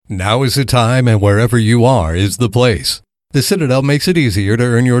Now is the time, and wherever you are is the place. The Citadel makes it easier to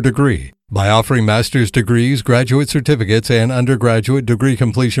earn your degree by offering master's degrees, graduate certificates, and undergraduate degree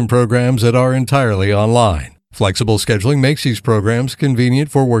completion programs that are entirely online. Flexible scheduling makes these programs convenient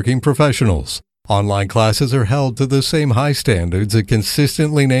for working professionals. Online classes are held to the same high standards that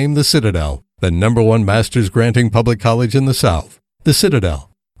consistently name the Citadel the #1 master's granting public college in the South. The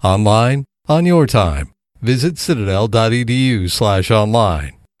Citadel. Online, on your time. Visit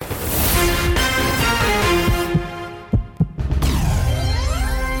citadel.edu/online.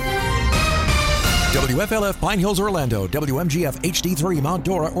 WFLF Pine Hills, Orlando, WMGF HD3 Mount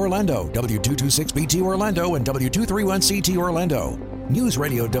Dora, Orlando, W226BT Orlando, and W231CT Orlando. News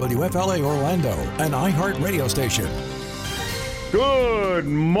Radio WFLA Orlando, an iHeart radio station. Good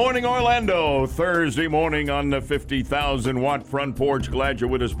morning, Orlando. Thursday morning on the 50,000-watt front porch. Glad you're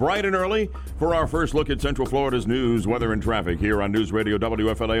with us bright and early for our first look at Central Florida's news, weather, and traffic here on News Radio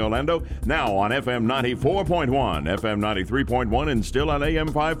WFLA Orlando. Now on FM 94.1, FM 93.1, and still on AM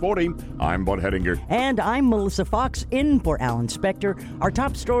 540. I'm Bud Hettinger. And I'm Melissa Fox, in for Alan Spector. Our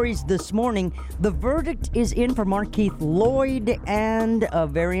top stories this morning: the verdict is in for Markeith Loyd, and a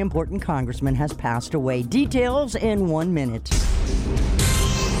very important congressman has passed away. Details in 1 minute.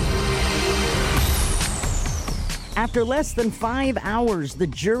 After less than 5 hours, the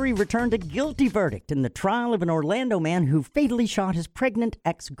jury returned a guilty verdict in the trial of an Orlando man who fatally shot his pregnant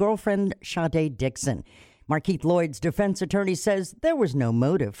ex-girlfriend, Sade Dixon. Markeith Loyd's defense attorney says there was no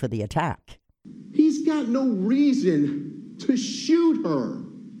motive for the attack. He's got no reason to shoot her.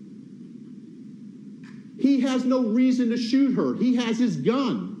 He has no reason to shoot her. He has his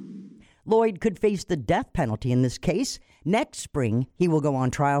gun. Loyd could face the death penalty in this case. Next spring, he will go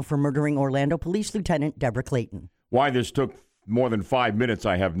on trial for murdering Orlando Police Lieutenant Deborah Clayton. Why this took more than 5 minutes,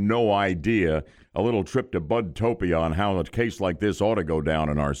 I have no idea. A little trip to Budtopia on how a case like this ought to go down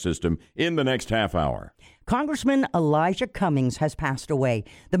in our system in the next half hour. Congressman Elijah Cummings has passed away.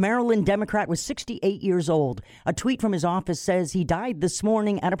 The Maryland Democrat was 68 years old. A tweet from his office says he died this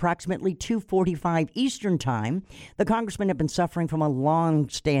morning at approximately 2:45 Eastern Time. The congressman had been suffering from a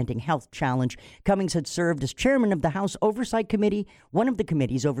long-standing health challenge. Cummings had served as chairman of the House Oversight Committee, one of the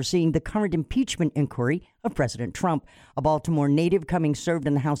committees overseeing the current impeachment inquiry of President Trump. A Baltimore native, Cummings served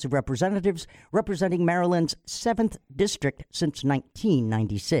in the House of Representatives, representing Maryland's 7th district since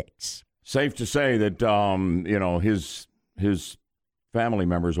 1996. Safe to say that, his family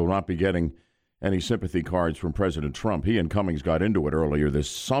members will not be getting any sympathy cards from President Trump. He and Cummings got into it earlier this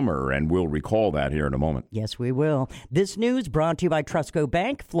summer, and we'll recall that here in a moment. Yes, we will. This news brought to you by Trustco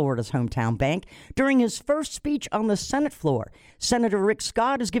Bank, Florida's hometown bank. During his first speech on the Senate floor, Senator Rick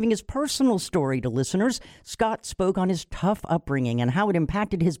Scott is giving his personal story to listeners. Scott spoke on his tough upbringing and how it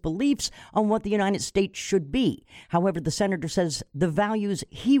impacted his beliefs on what the United States should be. However, the senator says the values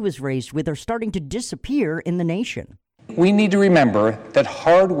he was raised with are starting to disappear in the nation. We need to remember that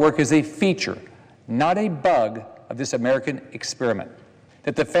hard work is a feature, not a bug, of this American experiment,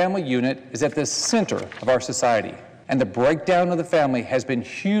 that the family unit is at the center of our society, and the breakdown of the family has been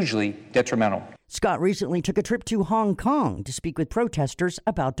hugely detrimental. Scott recently took a trip to Hong Kong to speak with protesters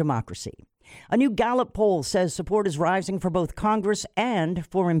about democracy. A new Gallup poll says support is rising for both Congress and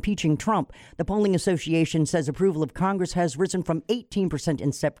for impeaching Trump. The polling association says approval of Congress has risen from 18%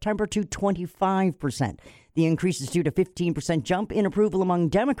 in September to 25%. The increase is due to a 15% jump in approval among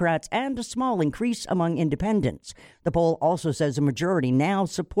Democrats and a small increase among independents. The poll also says a majority now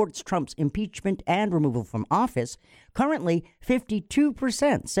supports Trump's impeachment and removal from office. Currently,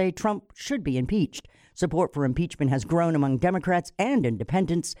 52% say Trump should be impeached. Support for impeachment has grown among Democrats and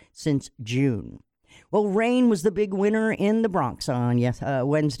independents since June. Well, rain was the big winner in the Bronx on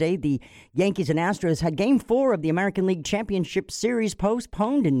Wednesday. The Yankees and Astros had Game 4 of the American League Championship Series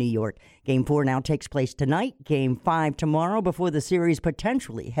postponed in New York. Game 4 now takes place tonight, Game 5 tomorrow, before the series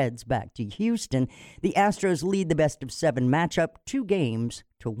potentially heads back to Houston. The Astros lead the best-of-7 matchup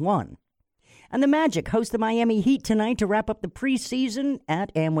 2-1. And the Magic host the Miami Heat tonight to wrap up the preseason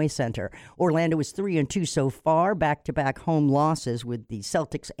at Amway Center. Orlando is 3-2 so far, back-to-back home losses with the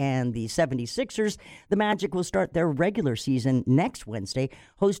Celtics and the 76ers. The Magic will start their regular season next Wednesday,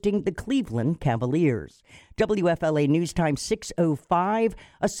 hosting the Cleveland Cavaliers. WFLA News Time 6:05.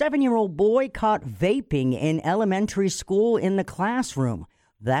 A 7-year-old boy caught vaping in elementary school in the classroom.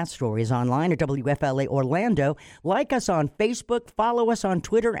 That story is online at WFLA Orlando. Like us on Facebook, follow us on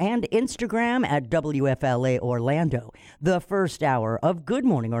Twitter and Instagram at WFLA Orlando. The first hour of Good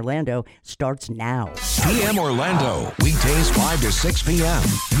Morning Orlando starts now. PM Orlando, weekdays 5 to 6 p.m.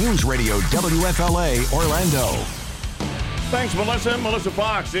 News Radio WFLA Orlando. Thanks, Melissa. Melissa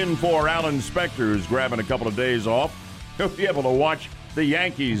Fox in for Alan Spector, who's grabbing a couple of days off. He'll be able to watch the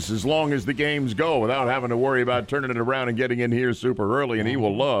Yankees as long as the games go without having to worry about turning it around and getting in here super early, and he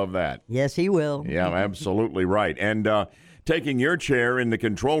will love that. Yes, he will. Yeah, absolutely right. And taking your chair in the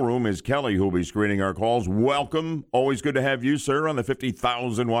control room is Kelly, who'll be screening our calls. Welcome. Always good to have you, sir, on the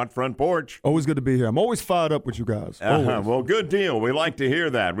 50,000-watt front porch. Always good to be here. I'm always fired up with you guys. Well, good deal. We like to hear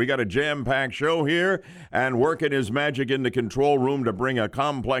that. We got a jam-packed show here, and working his magic in the control room to bring a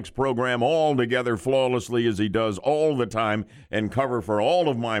complex program all together flawlessly as he does all the time and cover for all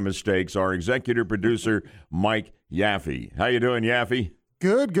of my mistakes, our executive producer, Mike Yaffee. How you doing, Yaffee?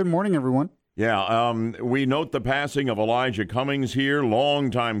 Good. Good morning, everyone. Yeah, we note the passing of Elijah Cummings here,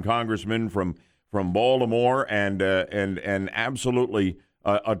 longtime congressman from Baltimore, and absolutely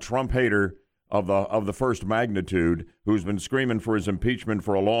a Trump hater of the first magnitude, who's been screaming for his impeachment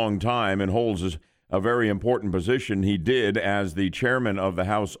for a long time and holds a very important position. He did as the chairman of the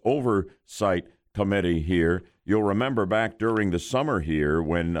House Oversight Committee here. You'll remember back during the summer here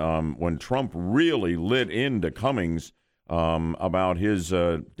when Trump really lit into Cummings about his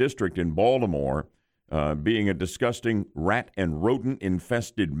district in Baltimore being a disgusting rat and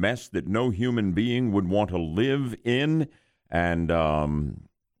rodent-infested mess that no human being would want to live in. And the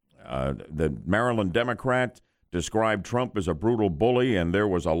Maryland Democrat described Trump as a brutal bully, and there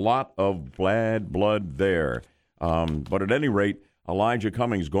was a lot of bad blood there. But at any rate, Elijah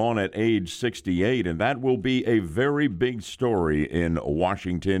Cummings gone at age 68, and that will be a very big story in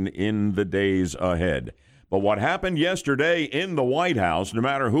Washington in the days ahead. But what happened yesterday in the White House, no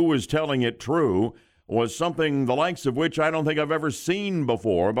matter who was telling it true, was something the likes of which I don't think I've ever seen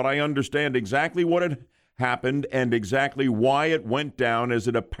before, but I understand exactly what had happened and exactly why it went down as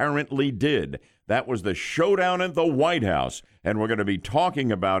it apparently did. That was the showdown at the White House, and we're going to be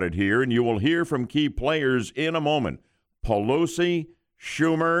talking about it here, and you will hear from key players in a moment. Pelosi,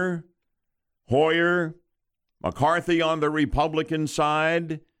 Schumer, Hoyer, McCarthy on the Republican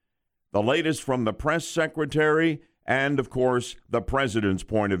side, the latest from the press secretary, and, of course, the president's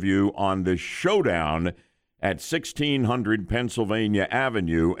point of view on the showdown at 1600 Pennsylvania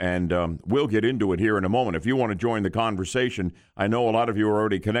Avenue, and we'll get into it here in a moment. If you want to join the conversation, I know a lot of you are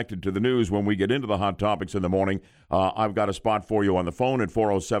already connected to the news when we get into the hot topics in the morning. I've got a spot for you on the phone at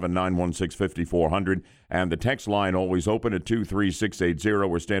 407-916-5400, and the text line always open at 23680,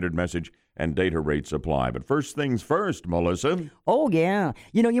 where standard message and data rates apply. But first things first, Melissa. Oh, yeah.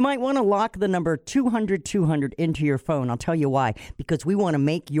 You know, you might want to lock the number 200-200 into your phone. I'll tell you why. Because we want to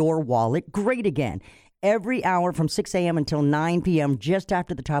make your wallet great again. Every hour from 6 a.m. until 9 p.m., just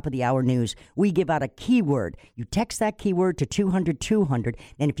after the top of the hour news, we give out a keyword. You text that keyword to 200-200,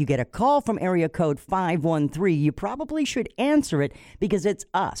 and if you get a call from area code 513, you probably should answer it because it's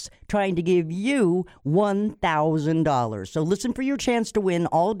us trying to give you $1,000. So listen for your chance to win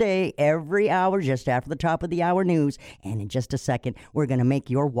all day, every hour, just after the top of the hour news. And in just a second, we're going to make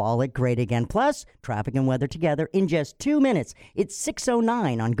your wallet great again. Plus, traffic and weather together in just 2 minutes. It's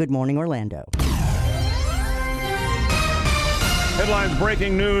 6:09 on Good Morning Orlando. Headlines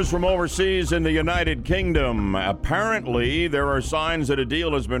breaking news from overseas in the United Kingdom. Apparently, there are signs that a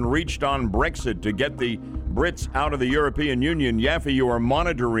deal has been reached on Brexit to get the Brits out of the European Union. Yaffee, you are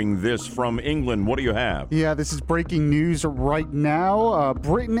monitoring this from England. What do you have? Yeah, this is breaking news right now.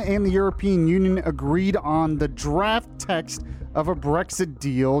 Britain and the European Union agreed on the draft text of a Brexit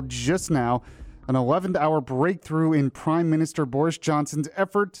deal just now. An 11th-hour breakthrough in Prime Minister Boris Johnson's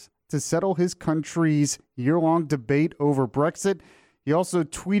efforts to settle his country's year-long debate over Brexit. He also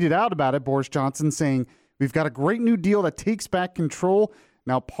tweeted out about it, Boris Johnson, saying, "We've got a great new deal that takes back control.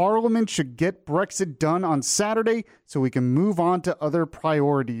 Now Parliament should get Brexit done on Saturday so we can move on to other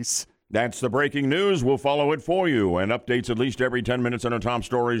priorities." That's the breaking news. We'll follow it for you and updates at least every 10 minutes on our top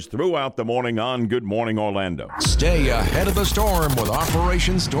stories throughout the morning on Good Morning Orlando. Stay ahead of the storm with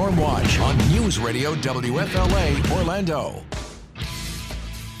Operation Stormwatch on News Radio WFLA Orlando.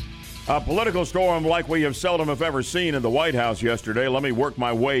 A political storm like we have seldom if ever seen in the White House yesterday. Let me work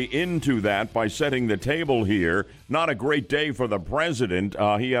my way into that by setting the table here. Not a great day for the president.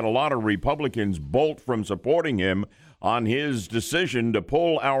 He had a lot of Republicans bolt from supporting him on his decision to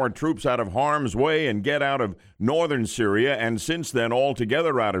pull our troops out of harm's way and get out of northern Syria, and since then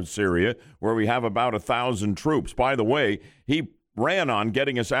altogether out of Syria, where we have about 1,000 troops. By the way, he ran on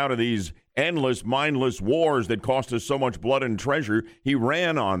getting us out of these endless, mindless wars that cost us so much blood and treasure. He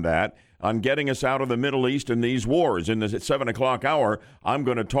ran on that, on getting us out of the Middle East and these wars. In the 7 o'clock hour, I'm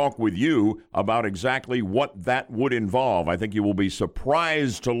going to talk with you about exactly what that would involve. I think you will be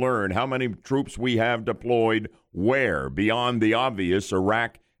surprised to learn how many troops we have deployed where, beyond the obvious,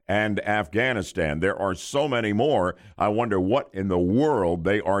 Iraq and Afghanistan. There are so many more. I wonder what in the world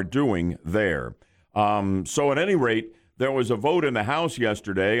they are doing there. So at any rate, there was a vote in the House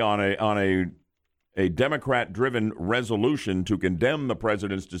yesterday on a Democrat-driven resolution to condemn the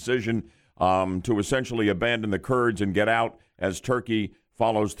president's decision to essentially abandon the Kurds and get out as Turkey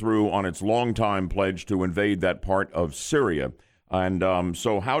follows through on its longtime pledge to invade that part of Syria. And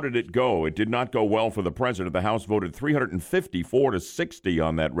so how did it go? It did not go well for the president. The House voted 354 to 60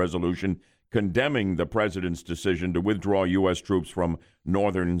 on that resolution, condemning the president's decision to withdraw U.S. troops from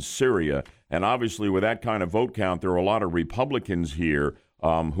northern Syria. And obviously, with that kind of vote count, there are a lot of Republicans here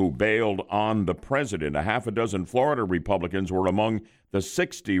who bailed on the president. A half a dozen Florida Republicans were among the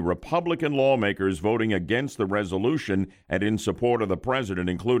 60 Republican lawmakers voting against the resolution and in support of the president,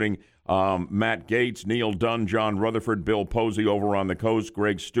 including Matt Gaetz, Neil Dunn, John Rutherford, Bill Posey over on the coast,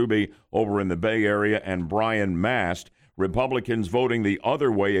 Greg Steube over in the Bay Area, and Brian Mast. Republicans voting the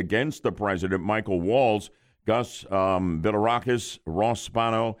other way against the president, Michael Walz, Gus Bilirakis, Ross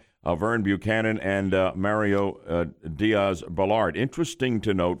Spano, Vern Buchanan, and Mario Diaz-Balart. Interesting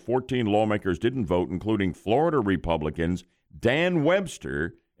to note, 14 lawmakers didn't vote, including Florida Republicans, Dan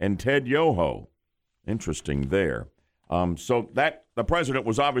Webster, and Ted Yoho. Interesting there. So that the president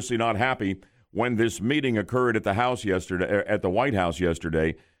was obviously not happy when this meeting occurred at the House yesterday, at the White House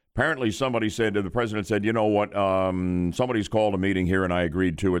yesterday. Apparently, somebody said to the president, said, you know what, somebody's called a meeting here, and I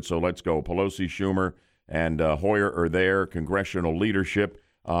agreed to it, so let's go. Pelosi, Schumer, and Hoyer are there, congressional leadership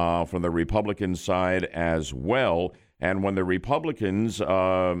from the Republican side as well. And when the Republicans,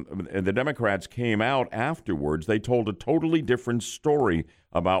 the Democrats came out afterwards, they told a totally different story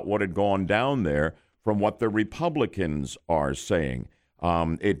about what had gone down there from what the Republicans are saying.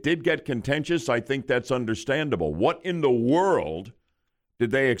 It did get contentious. I think that's understandable. What in the world did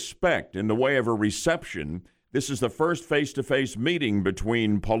they expect in the way of a reception? This is the first face-to-face meeting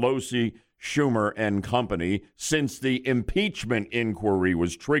between Pelosi, Schumer, and company since the impeachment inquiry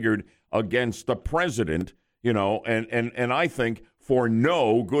was triggered against the president, you know, and I think for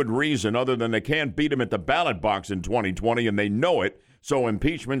no good reason other than they can't beat him at the ballot box in 2020, and they know it. So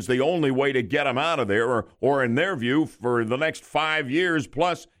impeachment's the only way to get him out of there, or in their view, for the next 5 years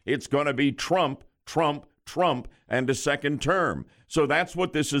plus, it's going to be Trump, and a second term. So that's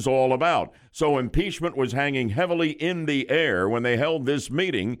what this is all about. So impeachment was hanging heavily in the air when they held this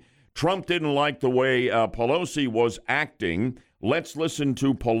meeting. Trump didn't like the way Pelosi was acting. Let's listen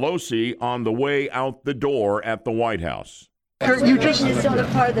to Pelosi on the way out the door at the White House. You just on the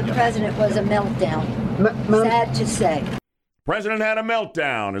part of the president was a meltdown. Sad to say. President had a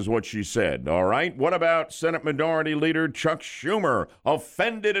meltdown, is what she said. All right. What about Senate Minority Leader Chuck Schumer,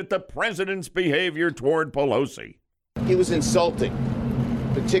 offended at the president's behavior toward Pelosi? He was insulting,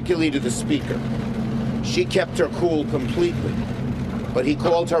 particularly to the speaker. She kept her cool completely, but he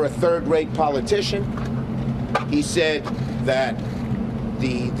called her a third-rate politician. He said that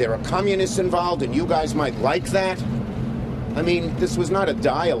there are communists involved and you guys might like that. I mean, this was not a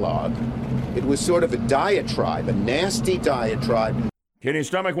dialogue. It was sort of a diatribe, a nasty diatribe. Can you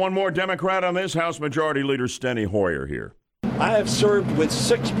stomach one more Democrat on this? House Majority Leader Steny Hoyer here. I have served with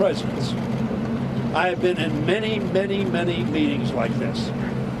 6 presidents. I have been in many meetings like this.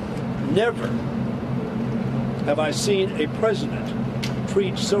 Never have I seen a president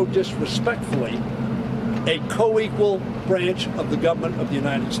treat so disrespectfully a co-equal branch of the government of the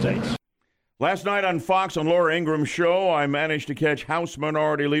United States. Last night on Fox, on Laura Ingram's show, I managed to catch House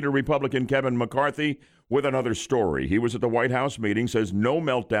Minority Leader Republican Kevin McCarthy with another story. He was at the White House meeting, says no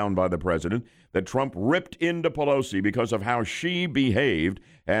meltdown by the president, that Trump ripped into Pelosi because of how she behaved,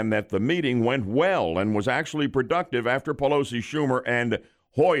 and that the meeting went well and was actually productive after Pelosi, Schumer, and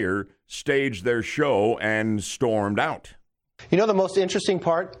Hoyer staged their show and stormed out. You know the most interesting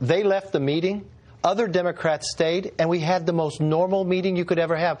part? They left the meeting. Other Democrats stayed, and we had the most normal meeting you could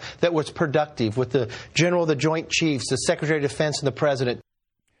ever have that was productive with the General of the Joint Chiefs, the Secretary of Defense, and the President.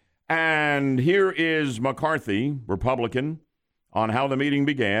 And here is McCarthy, Republican, on how the meeting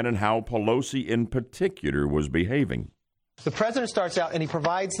began and how Pelosi in particular was behaving. The President starts out, and he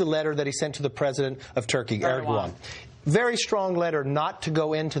provides the letter that he sent to the President of Turkey, Erdogan. Very strong letter not to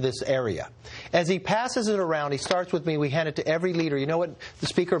go into this area. As he passes it around, he starts with me, we hand it to every leader. You know what the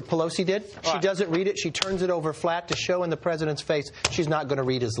Speaker Pelosi did? She doesn't read it. She turns it over flat to show in the President's face she's not going to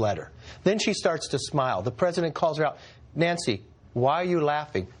read his letter. Then she starts to smile. The President calls her out, Nancy, why are you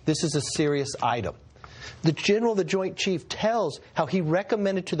laughing? This is a serious item. The General of the Joint Chief tells how he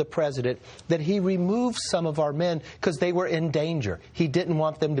recommended to the President that he remove some of our men because they were in danger. He didn't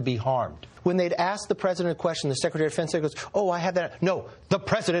want them to be harmed. When they'd asked the President a question, the Secretary of Defense goes, oh, I had that. No, the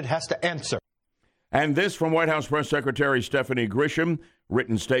President has to answer. And this from White House Press Secretary Stephanie Grisham.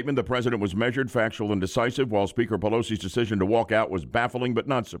 Written statement, the president was measured, factual, and decisive, while Speaker Pelosi's decision to walk out was baffling but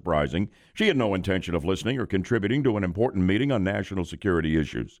not surprising. She had no intention of listening or contributing to an important meeting on national security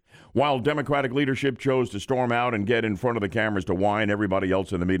issues. While Democratic leadership chose to storm out and get in front of the cameras to whine, everybody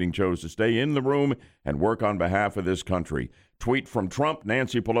else in the meeting chose to stay in the room and work on behalf of this country. Tweet from Trump,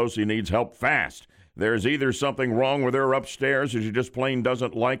 Nancy Pelosi needs help fast. There's either something wrong with her upstairs or she just plain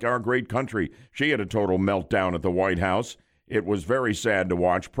doesn't like our great country. She had a total meltdown at the White House. It was very sad to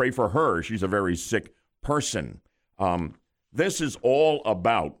watch. Pray for her. She's a very sick person. This is all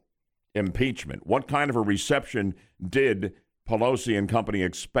about impeachment. What kind of a reception did Pelosi and company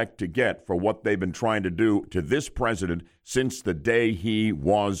expect to get for what they've been trying to do to this president since the day he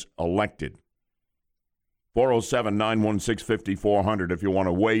was elected? 407-916-5400 if you want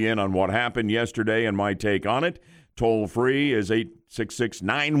to weigh in on what happened yesterday and my take on it. Toll free is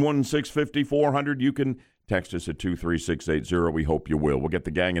 866-916-5400. You can text us at 23680. We hope you will. We'll get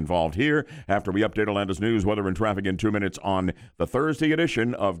the gang involved here after we update Orlando's news, weather, and traffic in 2 minutes on the Thursday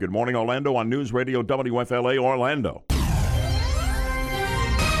edition of Good Morning Orlando on News Radio WFLA Orlando.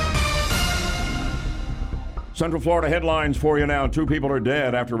 Central Florida headlines for you now. 2 people are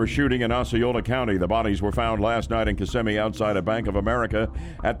dead after a shooting in Osceola County. The bodies were found last night in Kissimmee outside of Bank of America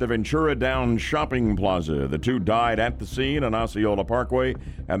at the Ventura Downs Shopping Plaza. The 2 died at the scene on Osceola Parkway,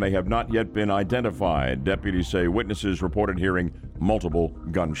 and they have not yet been identified. Deputies say witnesses reported hearing multiple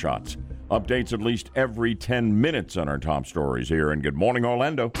gunshots. Updates at least every 10 minutes on our top stories here in Good Morning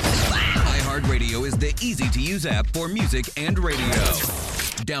Orlando. iHeartRadio is the easy-to-use app for music and radio.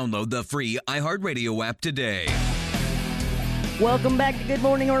 Download the free iHeartRadio app today. Welcome back to Good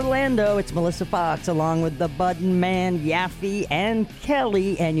Morning Orlando. It's Melissa Fox along with the Button Man, Yaffee, and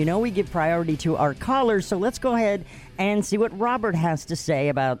Kelly. And you know we give priority to our callers, so let's go ahead and see what Robert has to say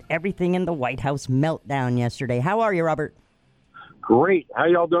about everything in the White House meltdown yesterday. How are you, Robert? Great. How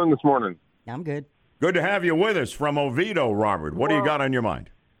y'all doing this morning? I'm good. Good to have you with us from Oviedo, Robert. What do you got on your mind?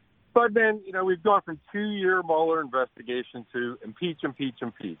 But, man, we've gone from 2-year Mueller investigation to impeach.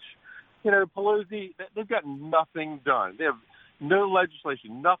 Pelosi, they've got nothing done. They have no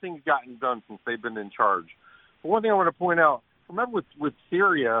legislation. Nothing's gotten done since they've been in charge. But one thing I want to point out, remember with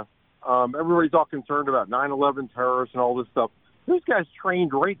Syria, everybody's all concerned about 9/11 terrorists and all this stuff. Those guys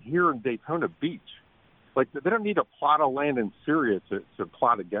trained right here in Daytona Beach. Like, they don't need a plot of land in Syria to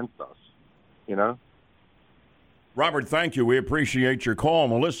plot against us, Robert, thank you. We appreciate your call.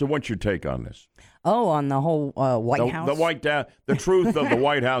 Melissa, what's your take on this? Oh, on the whole White House? The truth of the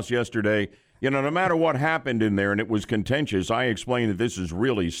White House yesterday. No matter what happened in there, and it was contentious, I explained that this is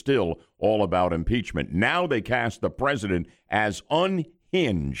really still all about impeachment. Now they cast the president as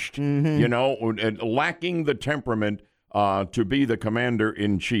unhinged, lacking the temperament to be the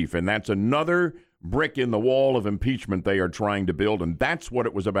commander-in-chief. And that's another brick in the wall of impeachment they are trying to build, and that's what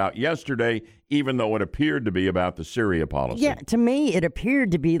it was about yesterday, even though it appeared to be about the Syria policy. Yeah, to me, it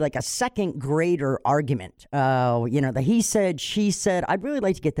appeared to be like a second-grader argument. The he said, she said. I'd really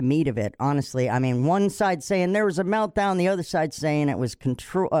like to get the meat of it, honestly. I mean, one side saying there was a meltdown, the other side saying it was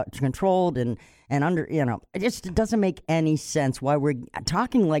controlled and under, it just doesn't make any sense why we're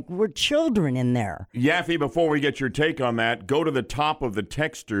talking like we're children in there. Yaffee, before we get your take on that, go to the top of the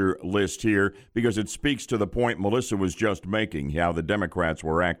texter list here because it speaks to the point Melissa was just making, how the Democrats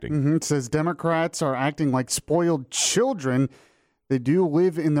were acting. It says Democrats are acting like spoiled children. They do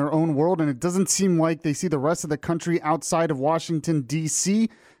live in their own world, and it doesn't seem like they see the rest of the country outside of Washington, D.C.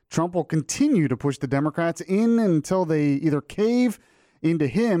 Trump will continue to push the Democrats in until they either cave into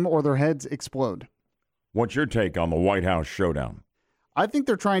him or their heads explode. What's your take on the White House showdown? I think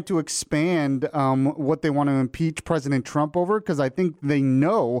they're trying to expand what they want to impeach President Trump over, because I think they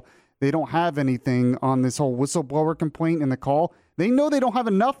know they don't have anything on this whole whistleblower complaint in the call. They know they don't have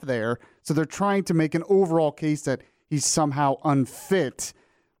enough there, so they're trying to make an overall case that he's somehow unfit,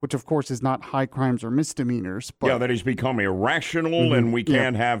 which of course is not high crimes or misdemeanors. But yeah, that he's become irrational and we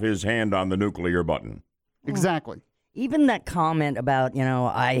can't have his hand on the nuclear button. Exactly. Even that comment about,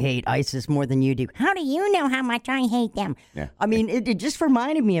 I hate ISIS more than you do. How do you know how much I hate them? Yeah. I mean, it just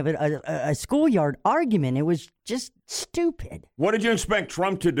reminded me of a schoolyard argument. It was just stupid. What did you expect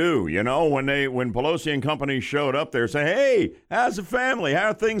Trump to do? When Pelosi and company showed up there saying, hey, how's the family? How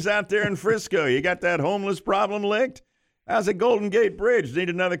are things out there in Frisco? You got that homeless problem licked? How's the Golden Gate Bridge? Need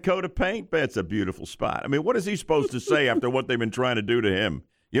another coat of paint? That's a beautiful spot. I mean, what is he supposed to say after what they've been trying to do to him?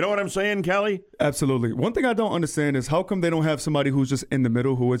 You know what I'm saying, Kelly? Absolutely. One thing I don't understand is how come they don't have somebody who's just in the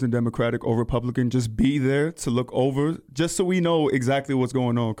middle, who isn't Democratic or Republican, just be there to look over, just so we know exactly what's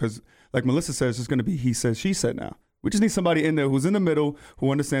going on. Because like Melissa says, it's going to be he said, she said now. We just need somebody in there who's in the middle,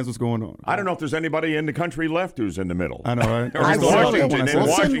 who understands what's going on. I don't know if there's anybody in the country left who's in the middle. I know, right? Or in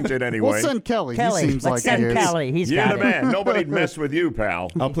Washington anyway. We'll send Kelly. Kelly. He seems Let's like send he is. Kelly. He's You're got the it. man. Nobody'd mess with you,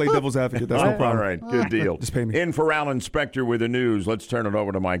 pal. I'll play devil's advocate. That's no problem. All right, good deal. Just pay me. In for Al Inspector with the news. Let's turn it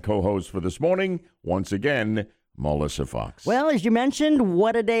over to my co-host for this morning. Once again, Melissa Fox. Well, as you mentioned,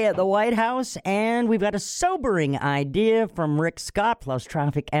 what a day at the White House, and we've got a sobering idea from Rick Scott, plus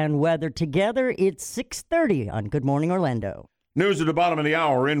traffic and weather together. It's 6:30 on Good Morning Orlando. News at the bottom of the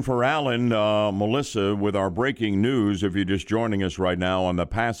hour. In for Alan, Melissa, with our breaking news, if you're just joining us right now, on the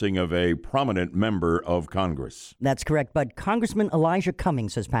passing of a prominent member of Congress. That's correct, but Congressman Elijah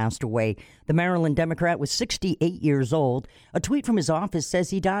Cummings has passed away. The Maryland Democrat was 68 years old. A tweet from his office says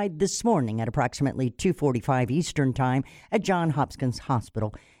he died this morning at approximately 2:45 Eastern Time at Johns Hopkins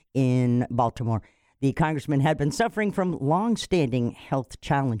Hospital in Baltimore. The congressman had been suffering from long-standing health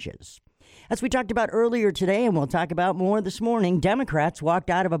challenges. As we talked about earlier today, and we'll talk about more this morning, Democrats walked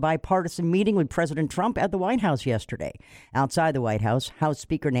out of a bipartisan meeting with President Trump at the White House yesterday. Outside the White House, House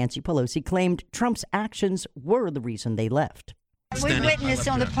Speaker Nancy Pelosi claimed Trump's actions were the reason they left. We witnessed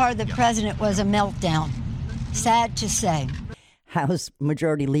on the part of the president was a meltdown. Sad to say. House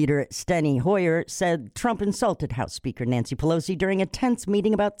Majority Leader Steny Hoyer said Trump insulted House Speaker Nancy Pelosi during a tense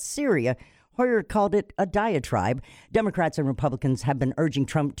meeting about Syria. Hoyer called it a diatribe. Democrats and Republicans have been urging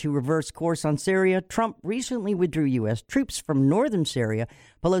Trump to reverse course on Syria. Trump recently withdrew U.S. troops from northern Syria.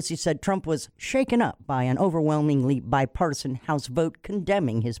 Pelosi said Trump was shaken up by an overwhelmingly bipartisan House vote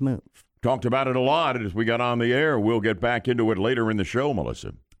condemning his move. Talked about it a lot as we got on the air. We'll get back into it later in the show,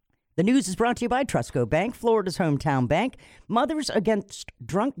 Melissa. The news is brought to you by Trustco Bank, Florida's hometown bank. Mothers Against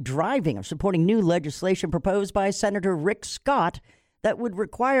Drunk Driving are supporting new legislation proposed by Senator Rick Scott that would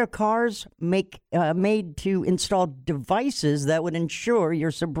require cars made to install devices that would ensure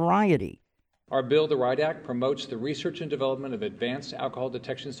your sobriety. Our Build the Right Act promotes the research and development of advanced alcohol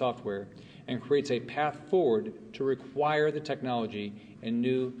detection software and creates a path forward to require the technology in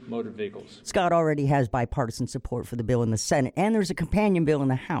new motor vehicles. Scott already has bipartisan support for the bill in the Senate, and there's a companion bill in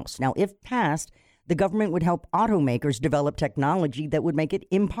the House. Now, if passed, the government would help automakers develop technology that would make it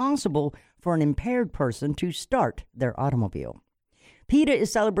impossible for an impaired person to start their automobile. PETA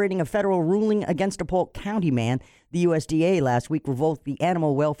is celebrating a federal ruling against a Polk County man. The USDA last week revoked the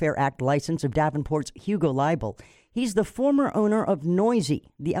Animal Welfare Act license of Davenport's Hugo Leibel. He's the former owner of Noisy,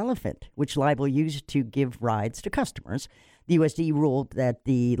 the elephant, which Leibel used to give rides to customers. The USDA ruled that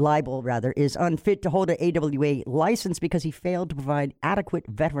the Leibel, is unfit to hold an AWA license because he failed to provide adequate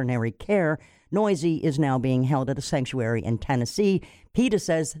veterinary care. Noisy is now being held at a sanctuary in Tennessee. PETA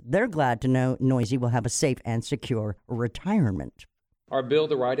says they're glad to know Noisy will have a safe and secure retirement. Our Build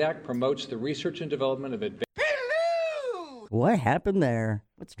the Right Act promotes the research and development of advanced... What happened there?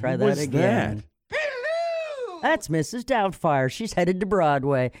 Let's try that again. That's Mrs. Doubtfire. She's headed to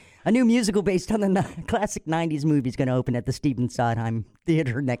Broadway. A new musical based on the classic 90s movie is going to open at the Stephen Sondheim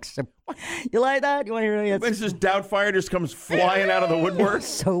Theater next summer. You like that? You want to hear it? Mrs. Doubtfire just comes flying out of the woodwork?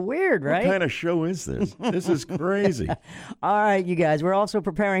 So weird, right? What kind of show is this? This is crazy. All right, you guys. We're also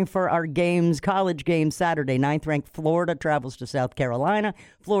preparing for our games, college games Saturday. 9th-ranked Florida travels to South Carolina.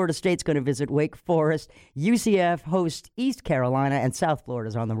 Florida State's going to visit Wake Forest. UCF hosts East Carolina, and South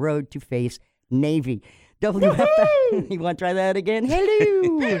Florida's on the road to face Navy. WFL. You want to try that again?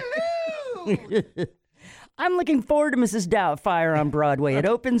 Hello. Hello. I'm looking forward to Mrs. Doubtfire on Broadway. It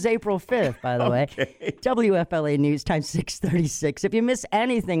opens April 5th, by the way. WFLA News Time 6:36. If you miss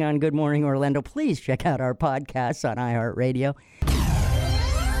anything on Good Morning Orlando, please check out our podcasts on iHeartRadio.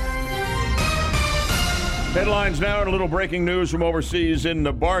 Headlines now and a little breaking news from overseas in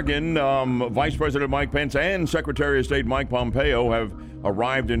the bargain. Vice President Mike Pence and Secretary of State Mike Pompeo have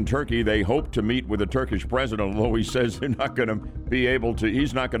arrived in Turkey. They hope to meet with the Turkish president, although he says they're not going to be able to.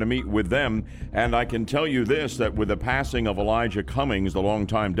 He's not going to meet with them. And I can tell you this, that with the passing of Elijah Cummings, the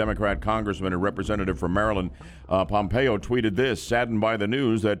longtime Democrat congressman and representative from Maryland, Pompeo tweeted this: saddened by the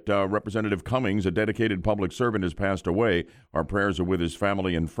news that Representative Cummings, a dedicated public servant, has passed away. Our prayers are with his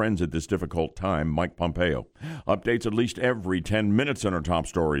family and friends at this difficult time. Mike Pompeo. Updates at least every 10 minutes in our top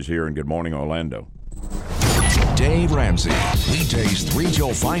stories here in Good Morning Orlando. Dave Ramsey, weekdays 3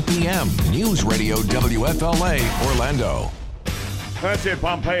 till 5 p.m. News Radio WFLA Orlando. That's it.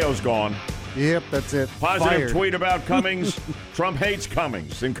 Pompeo's gone. Yep, that's it. Positive Fired. tweet about Cummings. Trump hates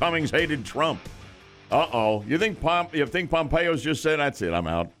Cummings, and Cummings hated Trump. Uh-oh. You think Pompeo's just said, that's it, I'm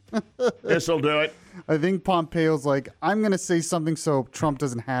out. This'll do it. I think Pompeo's like, I'm going to say something so Trump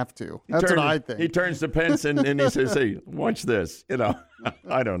doesn't have to. That's what I think. He turns to Pence and he says, hey, watch this.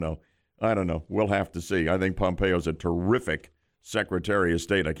 I don't know. We'll have to see. I think Pompeo's a terrific Secretary of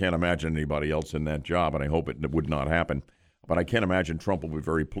State. I can't imagine anybody else in that job, and I hope it would not happen. But I can't imagine Trump will be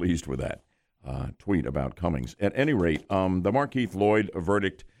very pleased with that tweet about Cummings. At any rate, the Markeith Loyd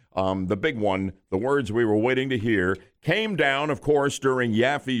verdict, the big one, the words we were waiting to hear, came down, of course, during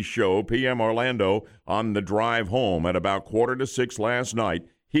Yaffee's show, PM Orlando, on the drive home at about 5:45 last night.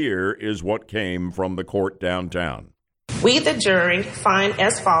 Here is what came from the court downtown. We, the jury, find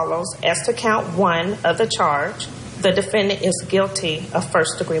as follows. As to count 1 of the charge, the defendant is guilty of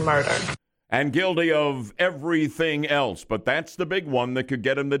first-degree murder. And guilty of everything else. But that's the big one that could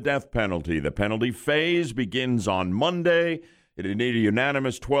get him the death penalty. The penalty phase begins on Monday. It'd need a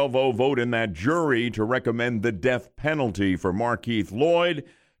unanimous 12-0 vote in that jury to recommend the death penalty for Markeith Loyd,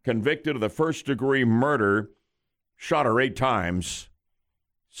 convicted of the first-degree murder, shot her 8 times,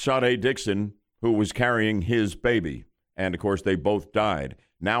 shot A. Dixon, who was carrying his baby. And, of course, they both died.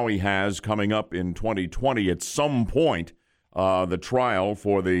 Now he has, coming up in 2020, at some point, the trial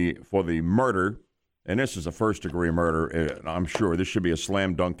for the murder, and this is a first-degree murder. I'm sure this should be a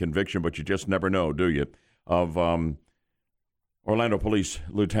slam-dunk conviction, but you just never know, do you? Of Orlando Police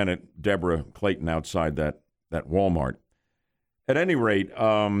Lieutenant Deborah Clayton outside that Walmart. At any rate,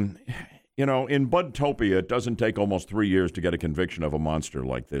 in Budtopia, it doesn't take almost 3 years to get a conviction of a monster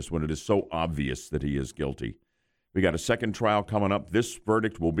like this when it is so obvious that he is guilty. We got a second trial coming up. This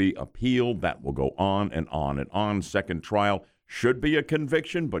verdict will be appealed. That will go on and on and on. Second trial should be a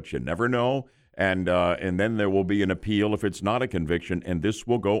conviction, but you never know. And then there will be an appeal if it's not a conviction, and this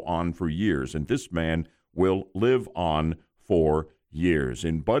will go on for years. And this man will live on for years.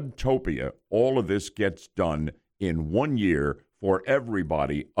 In Budtopia, all of this gets done in 1 year for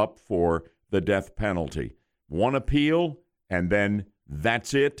everybody up for the death penalty. One appeal, and then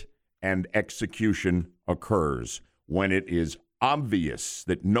that's it, and execution occurs when it is obvious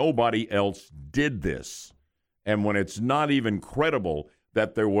that nobody else did this, and when it's not even credible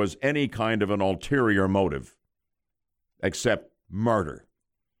that there was any kind of an ulterior motive except murder.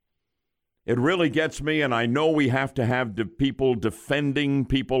 It really gets me, and I know we have to have people defending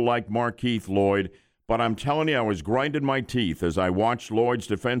people like Markeith Loyd, but I'm telling you, I was grinding my teeth as I watched Loyd's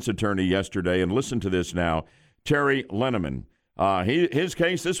defense attorney yesterday, and listen to this now, Terry Lenneman. His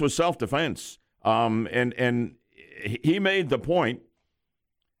case, this was self-defense. And he made the point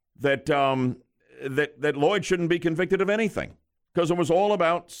that that Loyd shouldn't be convicted of anything because it was all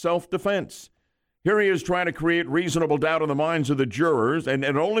about self-defense. Here he is trying to create reasonable doubt in the minds of the jurors, and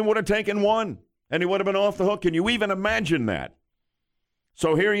it only would have taken one, and he would have been off the hook. Can you even imagine that?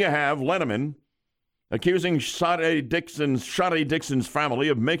 So here you have Lenneman accusing Shade Dixon's family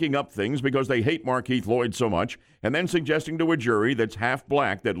of making up things because they hate Markeith Loyd so much, and then suggesting to a jury that's half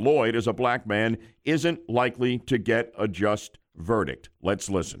black that Loyd, as a black man, isn't likely to get a just verdict. Let's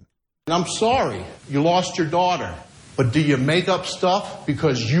listen. I'm sorry you lost your daughter, but do you make up stuff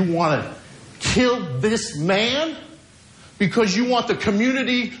because you want to kill this man? Because you want the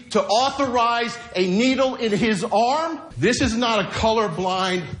community to authorize a needle in his arm? This is not a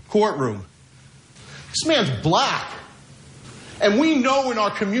colorblind courtroom. This man's black. And we know in our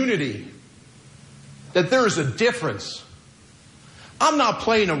community that there is a difference. I'm not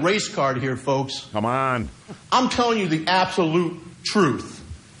playing a race card here, folks. Come on. I'm telling you the absolute truth.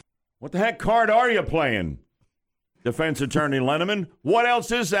 What the heck card are you playing, defense attorney Lenneman? What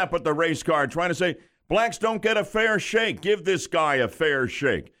else is that but the race card? Trying to say blacks don't get a fair shake. Give this guy a fair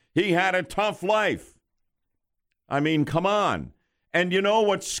shake. He had a tough life. I mean, come on. And you know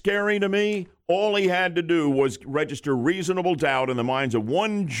what's scary to me? All he had to do was register reasonable doubt in the minds of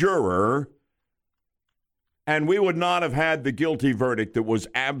one juror, and we would not have had the guilty verdict that was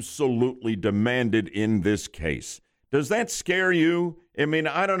absolutely demanded in this case. Does that scare you? I mean,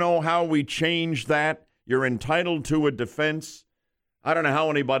 I don't know how we change that. You're entitled to a defense. I don't know how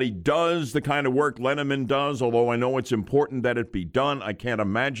anybody does the kind of work Lenneman does, although I know it's important that it be done. I can't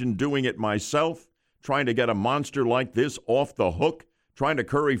imagine doing it myself, trying to get a monster like this off the hook, trying to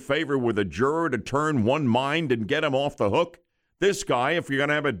curry favor with a juror to turn one mind and get him off the hook. This guy, if you're going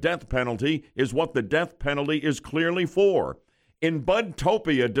to have a death penalty, is what the death penalty is clearly for. In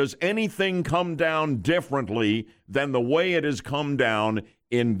Budtopia, does anything come down differently than the way it has come down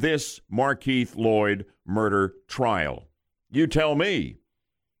in this Markeith Loyd murder trial? You tell me.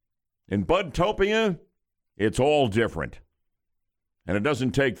 In Budtopia, it's all different. And it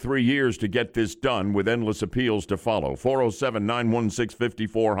doesn't take 3 years to get this done with endless appeals to follow.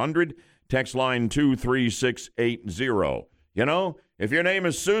 407-916-5400, text line 23680. You know, if your name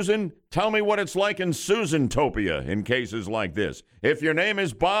is Susan, tell me what it's like in Susantopia in cases like this. If your name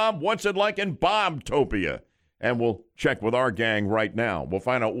is Bob, what's it like in Bobtopia? And we'll check with our gang right now. We'll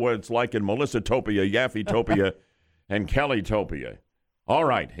find out what it's like in Melissatopia, Yaffeetopia, And Kellytopia. All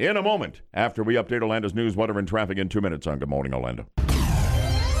right, in a moment, after we update Orlando's news, weather, and traffic in 2 minutes on Good Morning Orlando.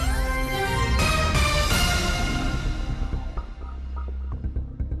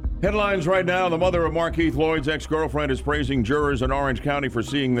 Headlines right now. The mother of Markeith Loyd's ex-girlfriend is praising jurors in Orange County for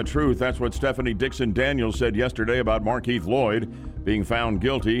seeing the truth. That's what Stephanie Dixon Daniels said yesterday about Markeith Loyd being found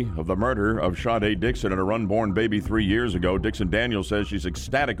guilty of the murder of Sade Dixon and her unborn baby 3 years ago. Dixon Daniels says she's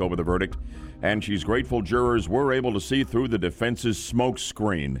ecstatic over the verdict, and she's grateful jurors were able to see through the defense's smoke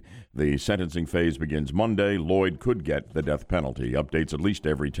screen. The sentencing phase begins Monday. Loyd could get the death penalty. Updates at least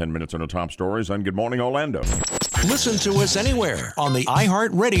every 10 minutes on the top stories on Good Morning Orlando. Listen to us anywhere on the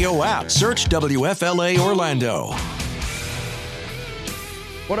iHeartRadio app. Search WFLA Orlando.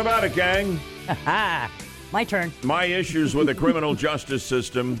 What about it, gang? My turn. My issues with the criminal justice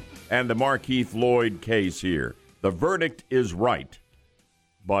system and the Markeith Loyd case here. The verdict is right,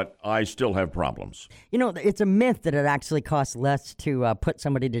 but I still have problems. You know, it's a myth that it actually costs less to put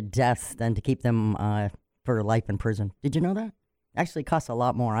somebody to death than to keep them for life in prison. Did you know that? Actually costs a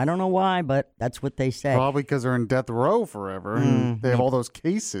lot more. I don't know why, but that's what they say. Probably because they're in death row forever. And they have all those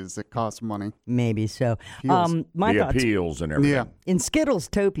cases that cost money. Maybe so. My thoughts, appeals and everything. Yeah. In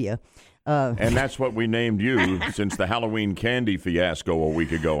Skittles-topia. And that's what we named you since the Halloween candy fiasco a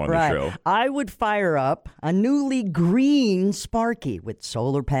week ago on the show. I would fire up a newly green Sparky with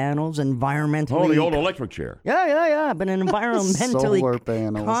solar panels, environmentally... Oh, the old electric chair. Yeah. But an environmentally Solar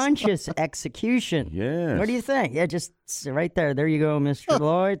panels. conscious execution. Yes. What do you think? Yeah, just right there. There you go, Mr.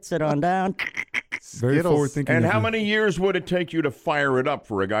 Loyd. Sit on down. Very forward-thinking. And how many years would it take you to fire it up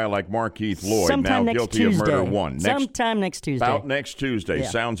for a guy like Markeith Loyd, Sometime now next guilty Tuesday. of murder one? Sometime next Tuesday. About next Tuesday. Yeah.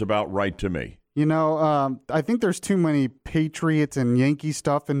 Sounds about right to me. You know, I think there's too many Patriots and Yankee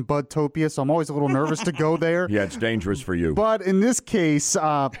stuff in Budtopia, so I'm always a little nervous to go there. Yeah, it's dangerous for you. But in this case,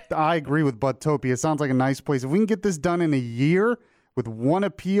 I agree with Budtopia. It sounds like a nice place. If we can get this done in a year with one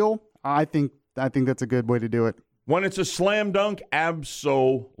appeal, I think that's a good way to do it. When it's a slam dunk,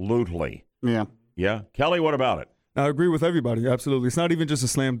 absolutely. Yeah. Yeah. Kelly, what about it? I agree with everybody. Absolutely. It's not even just a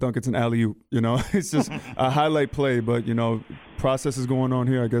slam dunk. It's an alley-oop, It's just a highlight play, but, process is going on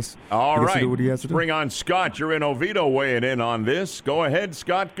here, I guess. All right. What he has to do. Bring on Scott. You're in Oviedo weighing in on this. Go ahead,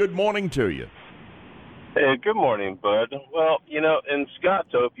 Scott. Good morning to you. Hey, good morning, Bud. Well, in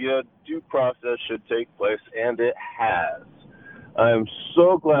Scottopia, due process should take place, and it has. I'm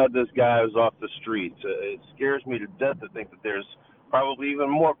so glad this guy is off the streets. It scares me to death to think that there's probably even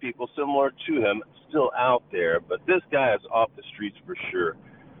more people similar to him still out there, but this guy is off the streets for sure.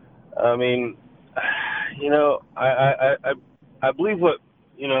 I mean, I believe what,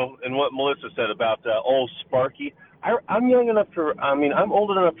 and what Melissa said about old Sparky. I'm young enough I'm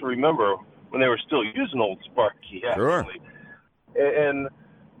old enough to remember when they were still using old Sparky, actually. Sure. And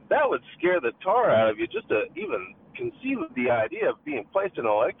that would scare the tar out of you just to even conceive of the idea of being placed in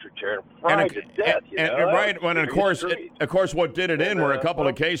an electric chair and fried to death. Right, when of course, what did it in were a couple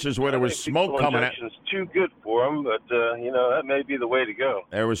of cases where there was smoke coming out. It's too good for them, but that may be the way to go.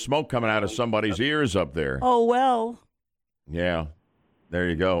 There was smoke coming out of somebody's ears up there. Oh well. Yeah. There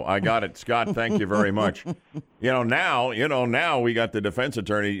you go. I got it, Scott. Thank you very much. Now we got the defense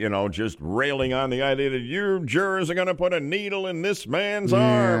attorney, just railing on the idea that your jurors are going to put a needle in this man's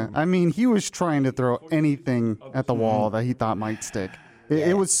arm. I mean, he was trying to throw anything at the wall that he thought might stick.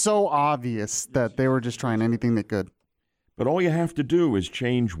 It was so obvious that they were just trying anything they could. But all you have to do is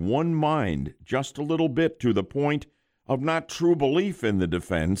change one mind just a little bit to the point of not true belief in the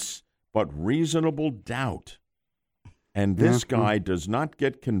defense, but reasonable doubt. And this guy does not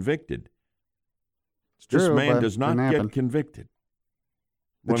get convicted. This man does not get convicted.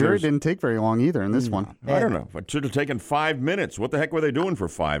 The jury didn't take very long either in this one. I don't know. It should have taken 5 minutes. What the heck were they doing for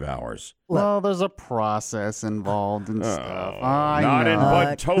 5 hours? Well, there's a process involved and stuff. Not in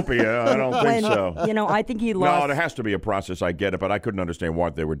Budtopia. I don't think so. I think he lost. No, there has to be a process. I get it, but I couldn't understand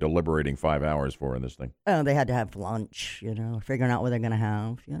what they were deliberating 5 hours for in this thing. Oh, they had to have lunch, figuring out what they're going to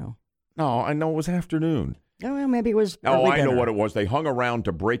have, No, I know it was afternoon. Oh, well, maybe it was. I know what it was. They hung around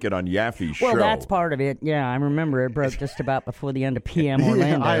to break it on Yaffee's show. Well, that's part of it. Yeah, I remember it broke just about before the end of PM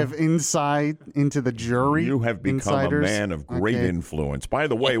Orlando. I have insight into the jury. You have become a man of great influence. By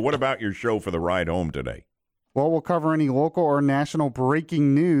the way, what about your show for the ride home today? Well, we'll cover any local or national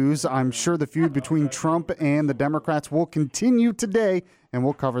breaking news. I'm sure the feud between Trump and the Democrats will continue today, and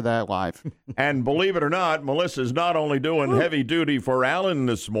we'll cover that live. And believe it or not, Melissa's not only doing heavy duty for Alan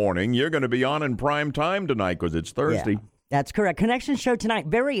this morning, you're going to be on in prime time tonight because it's Thursday. That's correct. Connection show tonight.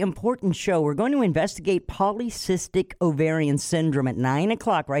 Very important show. We're going to investigate polycystic ovarian syndrome at 9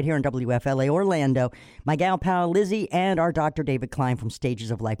 o'clock right here in WFLA Orlando. My gal pal Lizzie and our Dr. David Klein from Stages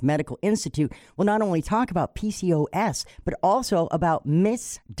of Life Medical Institute will not only talk about PCOS, but also about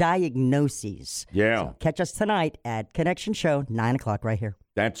misdiagnoses. Yeah. So catch us tonight at Connection Show, 9 o'clock right here.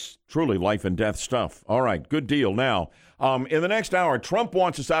 That's truly life and death stuff. All right, good deal. Now, in the next hour, Trump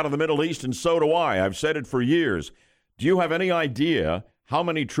wants us out of the Middle East, and so do I. I've said it for years. Do you have any idea how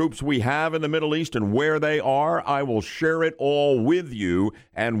many troops we have in the Middle East and where they are? I will share it all with you,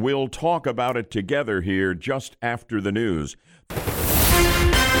 and we'll talk about it together here just after the news.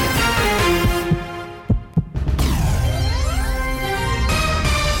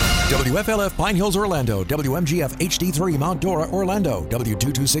 WFLF Pine Hills, Orlando, WMGF HD3 Mount Dora, Orlando,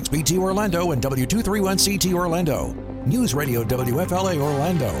 W226BT Orlando, and W231CT Orlando. News Radio WFLA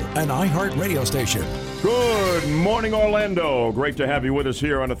Orlando, an iHeart radio station. Good morning, Orlando. Great to have you with us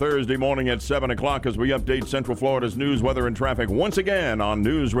here on a Thursday morning at 7 o'clock as we update Central Florida's news, weather, and traffic once again on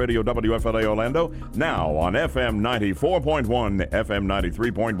News Radio WFLA Orlando, now on FM 94.1, FM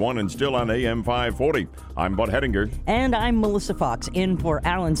 93.1, and still on AM 540. I'm Bud Hettinger. And I'm Melissa Fox, in for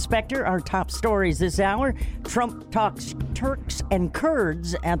Alan Spector. Our top stories this hour: Trump talks Turks and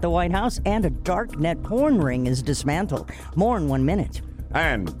Kurds at the White House, and a darknet porn ring is dismantled. More in 1 minute.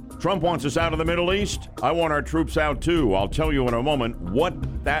 And Trump wants us out of the Middle East. I want our troops out, too. I'll tell you in a moment what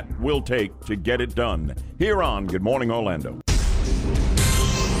that will take to get it done. Here on Good Morning Orlando.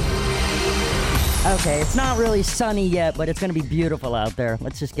 Okay, it's not really sunny yet, but it's going to be beautiful out there.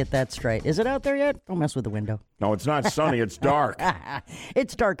 Let's just get that straight. Is it out there yet? Don't mess with the window. No, it's not sunny. It's dark.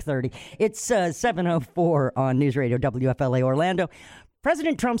 It's dark 30. It's 7:04 on News Radio WFLA Orlando.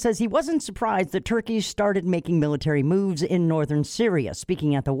 President Trump says he wasn't surprised that Turkey started making military moves in northern Syria.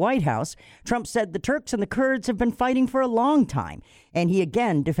 Speaking at the White House, Trump said the Turks and the Kurds have been fighting for a long time, and he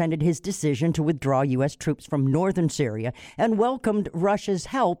again defended his decision to withdraw U.S. troops from northern Syria and welcomed Russia's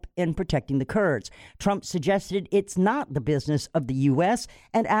help in protecting the Kurds. Trump suggested it's not the business of the U.S.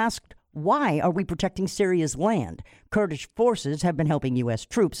 and asked, why are we protecting Syria's land? Kurdish forces have been helping U.S.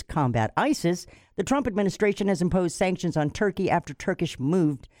 troops combat ISIS. The Trump administration has imposed sanctions on Turkey after Turkish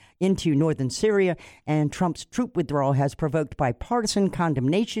moved into northern Syria, and Trump's troop withdrawal has provoked bipartisan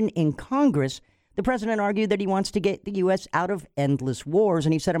condemnation in Congress. The president argued that he wants to get the U.S. out of endless wars,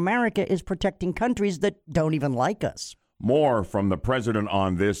 and he said America is protecting countries that don't even like us. More from the president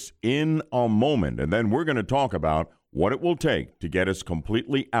on this in a moment, and then we're going to talk about what it will take to get us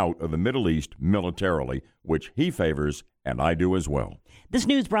completely out of the Middle East militarily, which he favors, and I do as well. This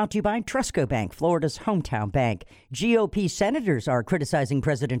news brought to you by Trusco Bank, Florida's hometown bank. GOP senators are criticizing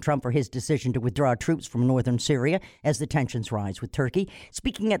President Trump for his decision to withdraw troops from northern Syria as the tensions rise with Turkey.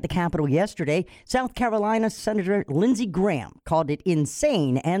 Speaking at the Capitol yesterday, South Carolina Senator Lindsey Graham called it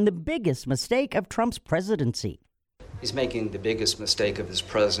insane and the biggest mistake of Trump's presidency. He's making the biggest mistake of his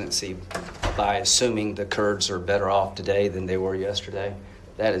presidency by assuming the Kurds are better off today than they were yesterday.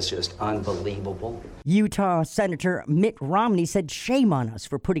 That is just unbelievable. Utah Senator Mitt Romney said, shame on us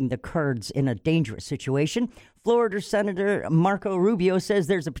for putting the Kurds in a dangerous situation. Florida Senator Marco Rubio says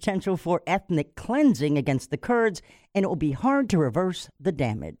there's a potential for ethnic cleansing against the Kurds, and it will be hard to reverse the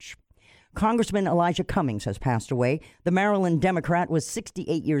damage. Congressman Elijah Cummings has passed away. The Maryland Democrat was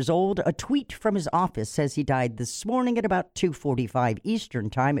 68 years old. A tweet from his office says he died this morning at about 2:45 Eastern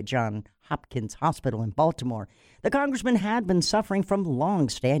Time at Johns Hopkins Hospital in Baltimore. The congressman had been suffering from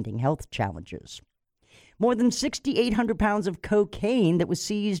long-standing health challenges. More than 6,800 pounds of cocaine that was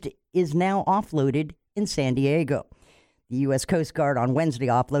seized is now offloaded in San Diego. The U.S. Coast Guard on Wednesday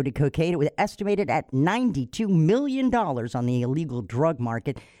offloaded cocaine. It was estimated at $92 million on the illegal drug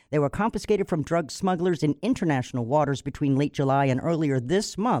market. They were confiscated from drug smugglers in international waters between late July and earlier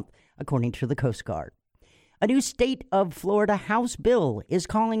this month, according to the Coast Guard. A new state of Florida House bill is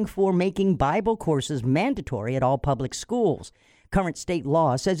calling for making Bible courses mandatory at all public schools. Current state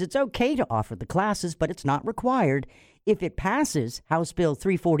law says it's okay to offer the classes, but it's not required. If it passes, House Bill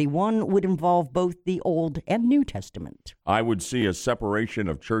 341 would involve both the Old and New Testament. I would see a separation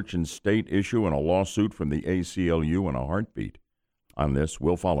of church and state issue and a lawsuit from the ACLU in a heartbeat. On this,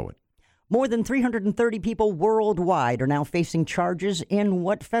 we'll follow it. More than 330 people worldwide are now facing charges in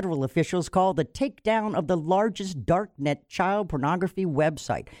what federal officials call the takedown of the largest darknet child pornography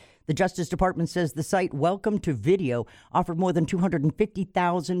website. The Justice Department says the site Welcome to Video offered more than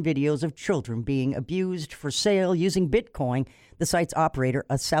 250,000 videos of children being abused for sale using Bitcoin. The site's operator,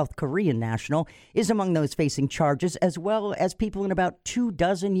 a South Korean national, is among those facing charges, as well as people in about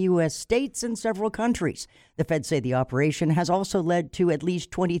 24 U.S. states and several countries. The feds say the operation has also led to at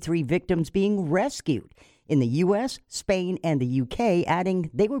least 23 victims being rescued. in the U.S., Spain, and the U.K., adding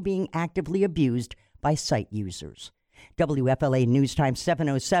they were being actively abused by site users. WFLA News Time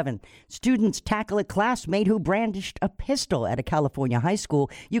 7:07. Students tackle a classmate who brandished a pistol at a California high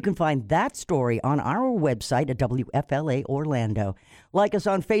school. You can find that story on our website at WFLA Orlando. Like us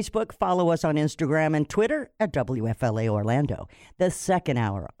on Facebook, follow us on Instagram and Twitter at WFLA Orlando. The second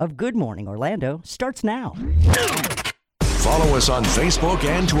hour of Good Morning Orlando starts now. Follow us on Facebook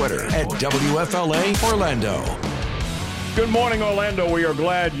and Twitter at WFLA Orlando. Good morning, Orlando. We are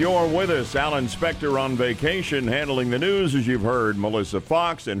glad you're with us. Alan Spector on vacation, handling the news, as you've heard. Melissa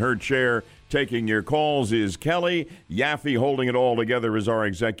Fox in her chair taking your calls is Kelly. Yaffee holding it all together is our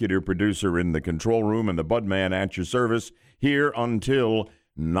executive producer in the control room, and the Budman at your service here until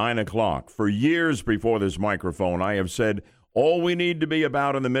 9 o'clock. For years before this microphone, I have said all we need to be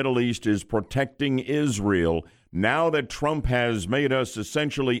about in the Middle East is protecting Israel. Now that Trump has made us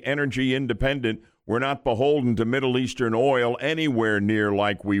essentially energy independent, we're not beholden to Middle Eastern oil anywhere near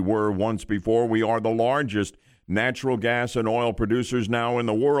like we were once before. We are the largest natural gas and oil producers now in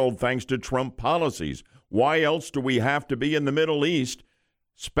the world thanks to Trump policies. Why else do we have to be in the Middle East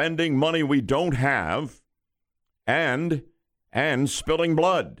spending money we don't have and spilling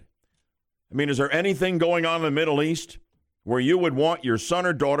blood? I mean, is there anything going on in the Middle East where you would want your son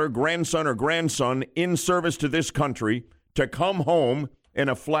or daughter, grandson or grandson in service to this country to come home in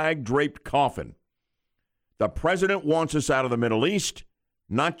a flag-draped coffin? The president wants us out of the Middle East,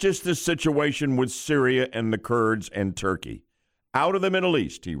 not just this situation with Syria and the Kurds and Turkey. Out of the Middle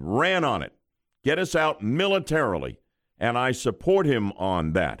East. He ran on it. Get us out militarily, and I support him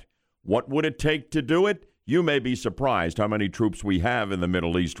on that. What would it take to do it? You may be surprised how many troops we have in the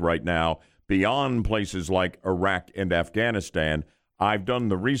Middle East right now, beyond places like Iraq and Afghanistan. I've done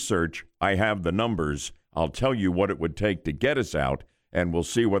the research. I have the numbers. I'll tell you what it would take to get us out, and we'll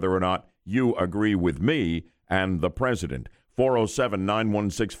see whether or not you agree with me and the president.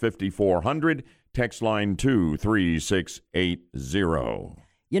 407-916-5400, text line 23680.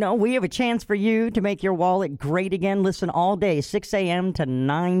 You know, we have a chance for you to make your wallet great again. Listen all day, 6 a.m. to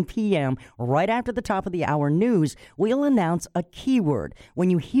 9 p.m. Right after the top of the hour news, we'll announce a keyword. When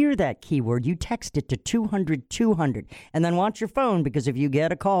you hear that keyword, you text it to 200-200. And then watch your phone, because if you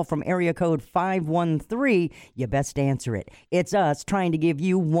get a call from area code 513, you best answer it. It's us trying to give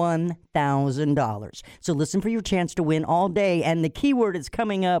you $1,000. So listen for your chance to win all day. And the keyword is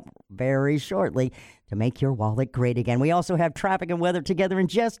coming up very shortly to make your wallet great again. We also have traffic and weather together in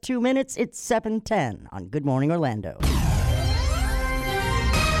just 2 minutes. It's 7:10 on Good Morning Orlando.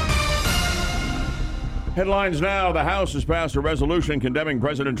 Headlines now. The House has passed a resolution condemning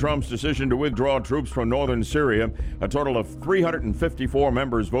President Trump's decision to withdraw troops from northern Syria. A total of 354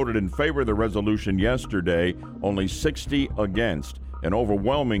 members voted in favor of the resolution yesterday, only 60 against. An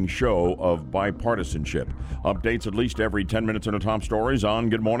overwhelming show of bipartisanship. Updates at least every 10 minutes in the top stories on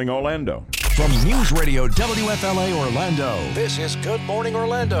Good Morning Orlando. From News Radio WFLA Orlando, this is Good Morning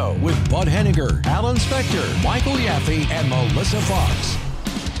Orlando with Bud Henniger, Alan Spector, Michael Yaffee, and Melissa Fox.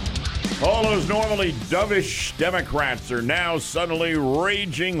 All those normally dovish Democrats are now suddenly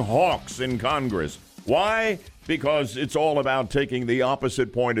raging hawks in Congress. Why? Because it's all about taking the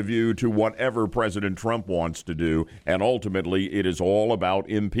opposite point of view to whatever President Trump wants to do, and ultimately it is all about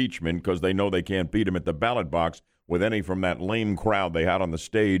impeachment because they know they can't beat him at the ballot box with any from that lame crowd they had on the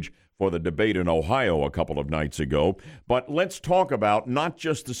stage for the debate in Ohio a couple of nights ago. But let's talk about not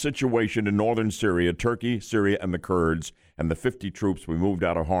just the situation in northern Syria, Turkey, Syria, and the Kurds, and the 50 troops we moved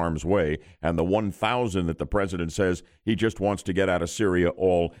out of harm's way, and the 1,000 that the president says he just wants to get out of Syria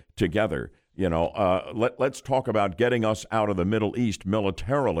altogether. You know, let's talk about getting us out of the Middle East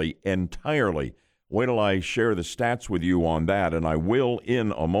militarily entirely. Wait till I share the stats with you on that, and I will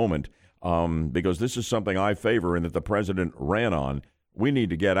in a moment, because this is something I favor and that the president ran on. We need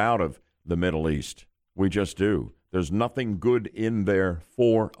to get out of the Middle East. We just do. There's nothing good in there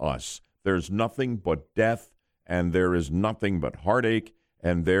for us. There's nothing but death, and there is nothing but heartache,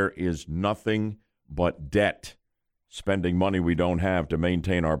 and there is nothing but debt. Spending money we don't have to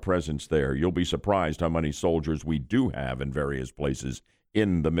maintain our presence there. You'll be surprised how many soldiers we do have in various places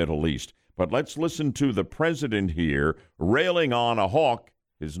in the Middle East. But let's listen to the president here railing on a hawk,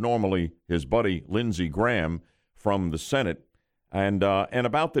 normally his buddy Lindsey Graham from the Senate, and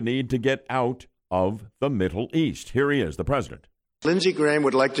about the need to get out of the Middle East. Here he is, the president. Lindsey Graham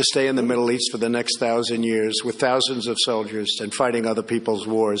would like to stay in the Middle East for the next 1,000 years with thousands of soldiers and fighting other people's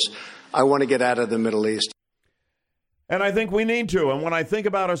wars. I want to get out of the Middle East. And I think we need to. And when I think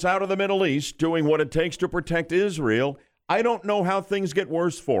about us out of the Middle East doing what it takes to protect Israel, I don't know how things get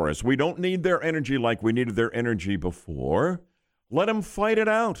worse for us. We don't need their energy like we needed their energy before. Let them fight it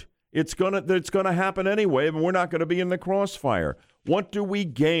out. It's gonna happen anyway, and we're not going to be in the crossfire. What do we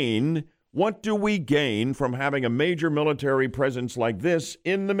gain? What do we gain from having a major military presence like this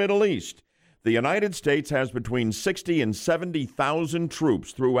in the Middle East? The United States has between 60 and 70,000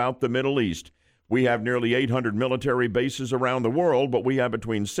 troops throughout the Middle East. We have nearly 800 military bases around the world, but we have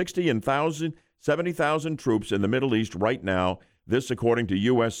between 60 and 70,000 troops in the Middle East right now. This according to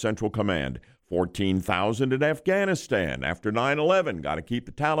U.S. Central Command. 14,000 in Afghanistan after 9/11. Got to keep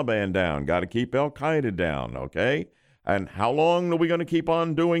the Taliban down. Got to keep al-Qaeda down, okay? And how long are we going to keep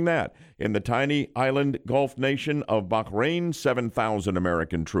on doing that? In the tiny island Gulf nation of Bahrain, 7,000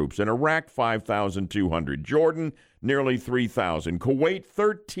 American troops. In Iraq, 5,200. Jordan, nearly 3,000. Kuwait,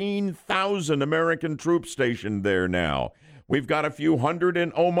 13,000 American troops stationed there now. We've got a few hundred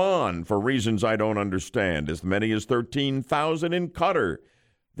in Oman for reasons I don't understand. As many as 13,000 in Qatar.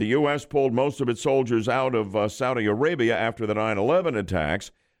 The U.S. pulled most of its soldiers out of Saudi Arabia after the 9/11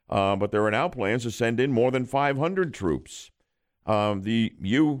 attacks, but there are now plans to send in more than 500 troops. The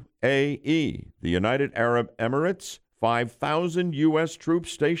UAE, the United Arab Emirates, 5,000 U.S.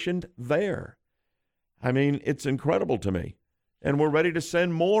 troops stationed there. I mean, it's incredible to me. And we're ready to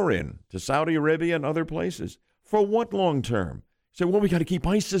send more in to Saudi Arabia and other places. For what long term? Say, well, we got to keep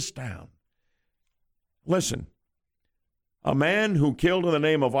ISIS down. Listen. A man who killed in the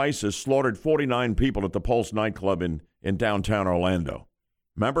name of ISIS slaughtered 49 people at the Pulse nightclub in downtown Orlando.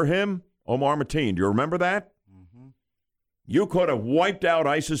 Remember him? Omar Mateen. Do you remember that? Mm-hmm. You could have wiped out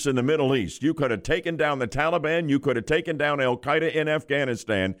ISIS in the Middle East. You could have taken down the Taliban. You could have taken down al-Qaeda in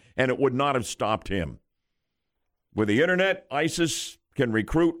Afghanistan, and it would not have stopped him. With the internet, ISIS can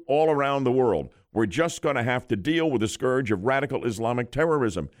recruit all around the world. We're just going to have to deal with the scourge of radical Islamic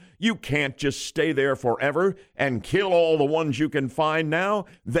terrorism. You can't just stay there forever and kill all the ones you can find now.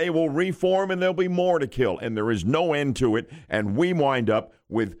 They will reform and there'll be more to kill, and there is no end to it. And we wind up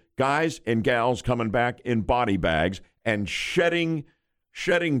with guys and gals coming back in body bags and shedding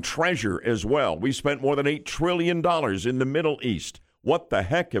treasure as well. We spent more than $8 trillion in the Middle East. What the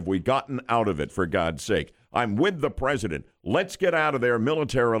heck have we gotten out of it, for God's sake? I'm with the president. Let's get out of there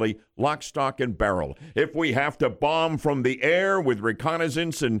militarily, lock, stock, and barrel. If we have to bomb from the air with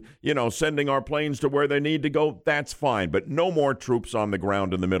reconnaissance and, sending our planes to where they need to go, that's fine. But no more troops on the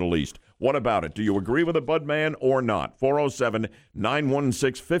ground in the Middle East. What about it? Do you agree with the Budman or not?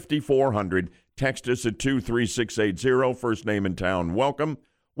 407-916-5400. Text us at 23680. First name in town. Welcome.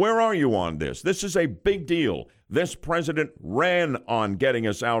 Where are you on this? This is a big deal. This president ran on getting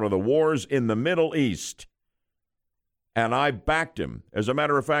us out of the wars in the Middle East. And I backed him. As a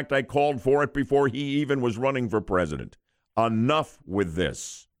matter of fact, I called for it before he even was running for president. Enough with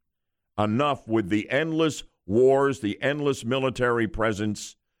this. Enough with the endless wars, the endless military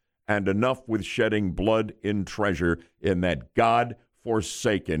presence, and enough with shedding blood in treasure in that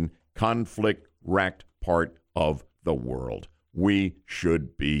God-forsaken, conflict-racked part of the world. We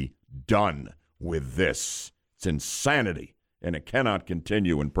should be done with this. It's insanity, and it cannot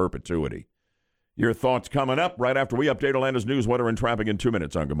continue in perpetuity. Your thoughts coming up right after we update Orlando's news, weather, and traffic in 2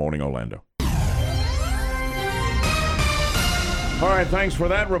 minutes on Good Morning Orlando. All right, thanks for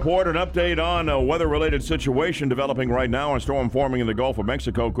that report. An update on a weather-related situation developing right now. A storm forming in the Gulf of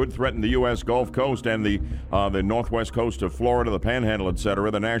Mexico could threaten the U.S. Gulf Coast and the northwest coast of Florida, the Panhandle,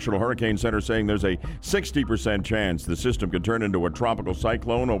 etc. The National Hurricane Center saying there's a 60% chance the system could turn into a tropical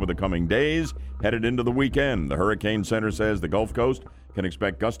cyclone over the coming days, headed into the weekend. The Hurricane Center says the Gulf Coast can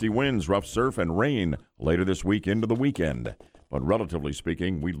expect gusty winds, rough surf, and rain later this week into the weekend. But relatively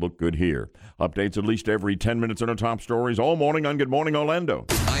speaking, we look good here. Updates at least every 10 minutes on our top stories all morning on Good Morning Orlando.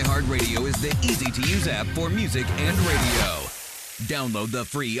 iHeartRadio is the easy-to-use app for music and radio. Download the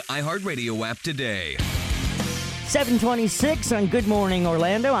free iHeartRadio app today. 7:26 on Good Morning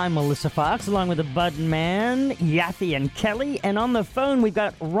Orlando. I'm Melissa Fox, along with the Bud Man, Yaffee, and Kelly. And on the phone, we've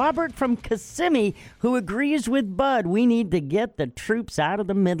got Robert from Kissimmee, who agrees with Bud. We need to get the troops out of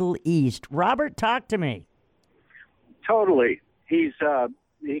the Middle East. Robert, talk to me. Totally. He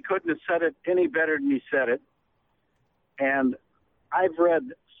couldn't have said it any better than he said it. And I've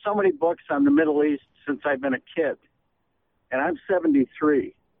read so many books on the Middle East since I've been a kid. And I'm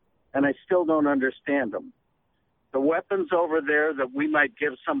 73, and I still don't understand them. The weapons over there that we might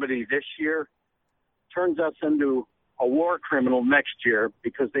give somebody this year turns us into a war criminal next year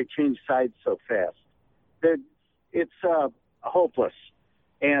because they change sides so fast. It's hopeless.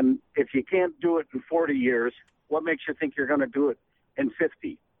 And if you can't do it in 40 years, what makes you think you're going to do it in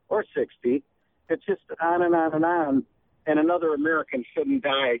 50 or 60? It's just on and on and on. And another American shouldn't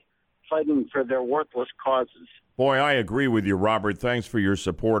die fighting for their worthless causes. Boy, I agree with you, Robert. Thanks for your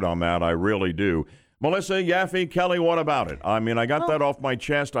support on that. I really do. Melissa, Yaffee, Kelly, what about it? I mean, I got that off my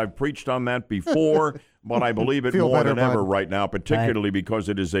chest. I've preached on that before, but I believe it more than ever right now, particularly because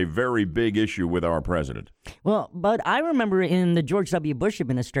it is a very big issue with our president. Well, but I remember in the George W. Bush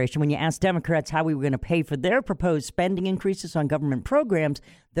administration, when you asked Democrats how we were going to pay for their proposed spending increases on government programs,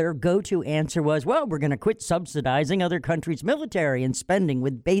 their go-to answer was, well, we're going to quit subsidizing other countries' military and spending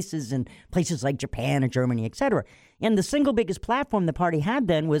with bases in places like Japan and Germany, et cetera. And the single biggest platform the party had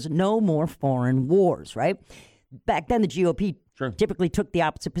then was no more foreign wars, right? Back then, the GOP typically took the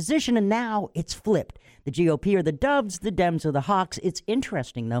opposite position, and now it's flipped. The GOP are the doves, the Dems are the hawks. It's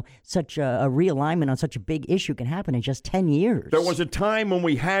interesting, though, such a realignment on such a big issue can happen in just 10 years. There was a time when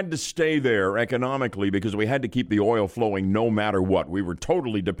we had to stay there economically because we had to keep the oil flowing no matter what. We were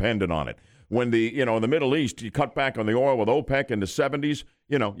totally dependent on it. When in the Middle East, you cut back on the oil with OPEC in the 70s,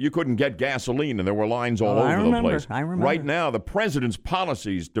 you couldn't get gasoline and there were lines all over the place. I remember. Right now, the president's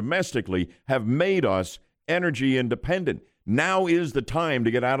policies domestically have made us energy independent. Now is the time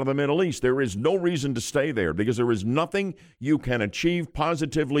to get out of the Middle East. There is no reason to stay there because there is nothing you can achieve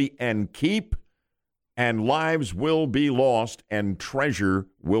positively and keep, and lives will be lost and treasure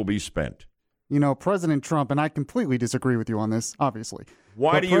will be spent. President Trump, and I completely disagree with you on this, obviously.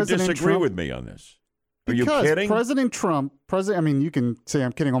 Why do you disagree with me on this? Are you kidding? Because President Trump, you can say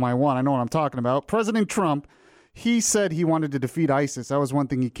I'm kidding all I want. I know what I'm talking about. President Trump, he said he wanted to defeat ISIS. That was one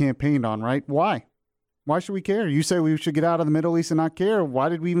thing he campaigned on, right? Why? Why should we care? You say we should get out of the Middle East and not care. Why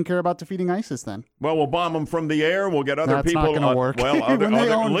did we even care about defeating ISIS then? Well, we'll bomb them from the air. We'll get other people. That's not going to work. Well,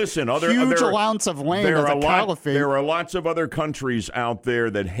 huge amounts of land as a caliphate. There are lots of other countries out there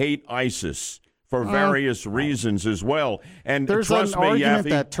that hate ISIS for various reasons as well. And there's trust an me, argument Yaffee,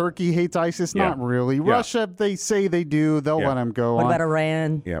 that Turkey hates ISIS. Not really. Russia, they say they do. They'll let them go. What about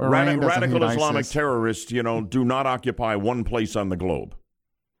Iran? Yeah, Iran radical Islamic terrorists, do not occupy one place on the globe.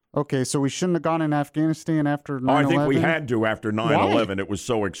 Okay, so we shouldn't have gone in Afghanistan after 9/11? I think we had to after 9/11. It was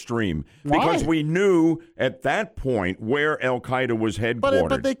so extreme. Because we knew at that point where Al-Qaeda was headquartered.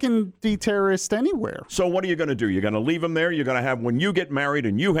 But they can be terrorists anywhere. So what are you going to do? You're going to leave them there? You're going to have, when you get married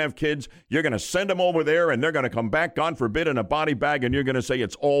and you have kids, you're going to send them over there and they're going to come back, God forbid, in a body bag, and you're going to say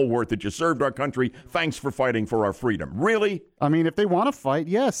it's all worth it. You served our country. Thanks for fighting for our freedom. Really? I mean, if they want to fight,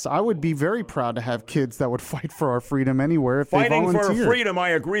 yes. I would be very proud to have kids that would fight for our freedom anywhere if they volunteered. Fighting for freedom, I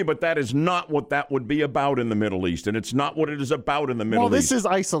agree, but that is not what that would be about in the Middle East, and it's not what it is about in the Middle East. Well, this is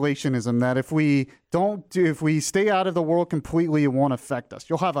isolationism, that if we stay out of the world completely, it won't affect us.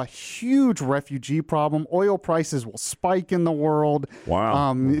 You'll have a huge refugee problem. Oil prices will spike in the world.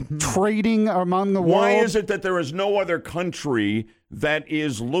 Wow. Trading among the world. Why is it that there is no other country that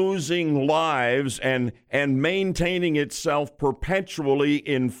is losing lives and maintaining itself perpetually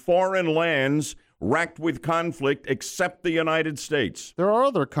in foreign lands wracked with conflict except the United States? There are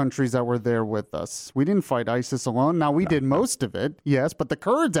other countries that were there with us. We didn't fight ISIS alone. Now, we did most of it, yes, but the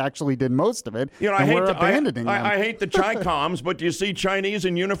Kurds actually did most of it, I hate we're abandoning them. I hate the Chi-Coms, but do you see Chinese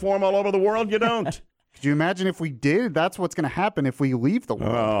in uniform all over the world? You don't. Could you imagine if we did? That's what's going to happen if we leave the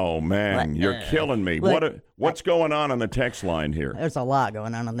world. Oh, man, you're killing me. What's going on the text line here? There's a lot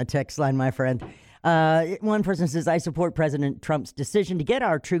going on the text line, my friend. One person says, I support President Trump's decision to get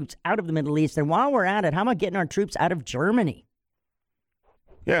our troops out of the Middle East. And while we're at it, how about getting our troops out of Germany?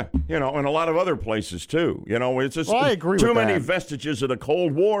 Yeah, and a lot of other places, too. It's just I agree too with many that. vestiges of the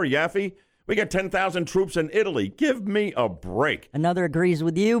Cold War, Yaffee. We got 10,000 troops in Italy. Give me a break. Another agrees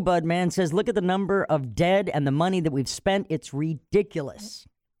with you. Bud Man says, look at the number of dead and the money that we've spent. It's ridiculous.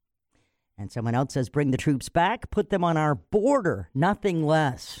 And someone else says, bring the troops back, put them on our border, nothing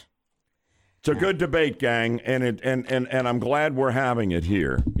less. It's a good debate, gang, and I'm glad we're having it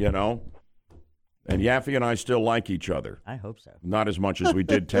here, And Yaffee and I still like each other. I hope so. Not as much as we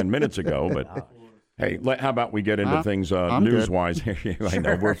did 10 minutes ago, but hey, how about we get into things news-wise? I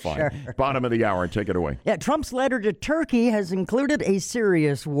know, we're fine. Sure. Bottom of the hour, take it away. Yeah, Trump's letter to Turkey has included a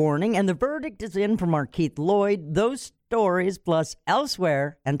serious warning, and the verdict is in from Markeith Loyd. Those stories plus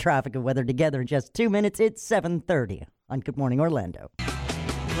elsewhere and traffic and weather together in just 2 minutes. It's 7:30 on Good Morning Orlando.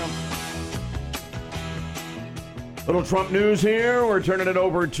 Little Trump news here. We're turning it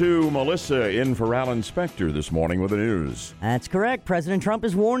over to Melissa in for Alan Spector this morning with the news. That's correct. President Trump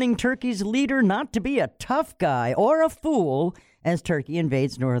is warning Turkey's leader not to be a tough guy or a fool as Turkey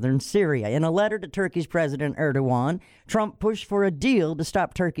invades northern Syria. In a letter to Turkey's President Erdogan, Trump pushed for a deal to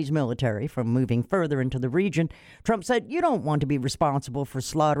stop Turkey's military from moving further into the region. Trump said, "You don't want to be responsible for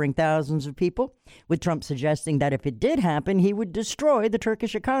slaughtering thousands of people," with Trump suggesting that if it did happen, he would destroy the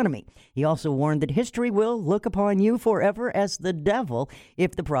Turkish economy. He also warned that history will look upon you forever as the devil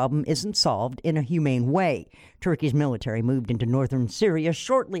if the problem isn't solved in a humane way. Turkey's military moved into northern Syria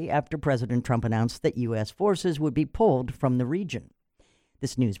shortly after President Trump announced that U.S. forces would be pulled from the region.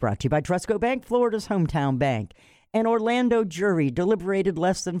 This news brought to you by Trustco Bank, Florida's hometown bank. An Orlando jury deliberated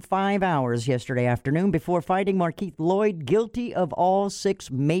less than 5 hours yesterday afternoon before finding Markeith Loyd guilty of all 6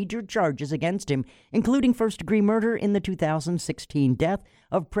 major charges against him, including first-degree murder in the 2016 death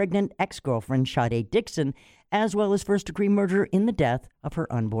of pregnant ex-girlfriend Sade Dixon, as well as first-degree murder in the death of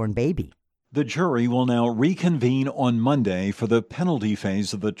her unborn baby. The jury will now reconvene on Monday for the penalty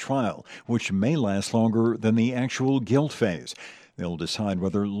phase of the trial, which may last longer than the actual guilt phase. They'll decide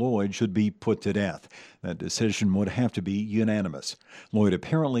whether Loyd should be put to death. That decision would have to be unanimous. Loyd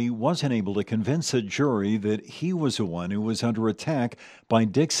apparently wasn't able to convince a jury that he was the one who was under attack by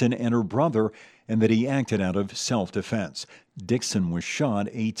Dixon and her brother, and that he acted out of self-defense. Dixon was shot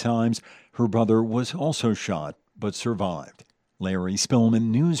 8 times. Her brother was also shot, but survived. Larry Spillman,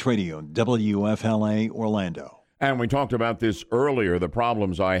 News Radio, WFLA, Orlando. And we talked about this earlier, the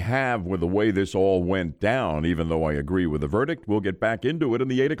problems I have with the way this all went down, even though I agree with the verdict. We'll get back into it in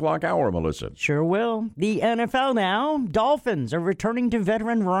the 8 o'clock hour, Melissa. Sure will. The NFL now. Dolphins are returning to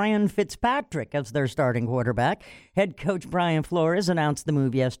veteran Ryan Fitzpatrick as their starting quarterback. Head coach Brian Flores announced the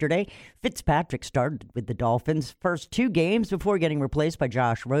move yesterday. Fitzpatrick started with the Dolphins' first 2 games before getting replaced by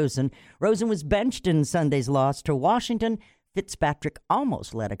Josh Rosen. Rosen was benched in Sunday's loss to Washington. Fitzpatrick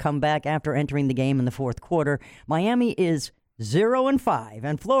almost led a comeback after entering the game in the fourth quarter. Miami is 0-5,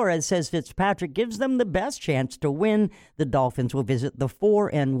 and Flores says Fitzpatrick gives them the best chance to win. The Dolphins will visit the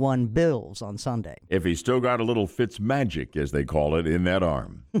 4-1 Bills on Sunday. If he's still got a little Fitz magic, as they call it, in that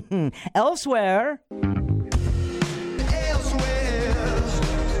arm. Elsewhere.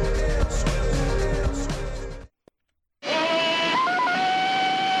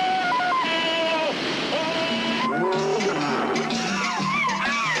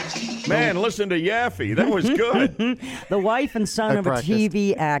 Man, listen to Yaffee. That was good. The wife and son of a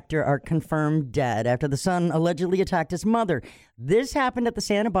TV actor are confirmed dead after the son allegedly attacked his mother. This happened at the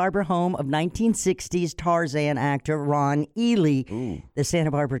Santa Barbara home of 1960s Tarzan actor Ron Ely. Ooh. The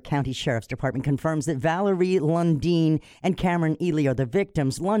Santa Barbara County Sheriff's Department confirms that Valerie Lundeen and Cameron Ely are the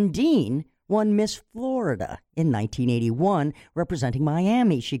victims. Lundeen won Miss Florida in 1981, representing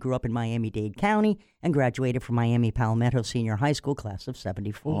Miami. She grew up in Miami-Dade County and graduated from Miami Palmetto Senior High School, class of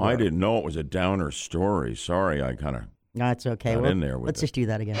 74. Oh, I didn't know it was a downer story. Sorry, I kind of That's okay. got in there with Let's it. just do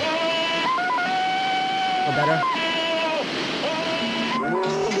that again. A better?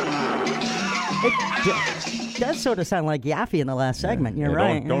 It does sort of sound like Yaffee in the last segment. You're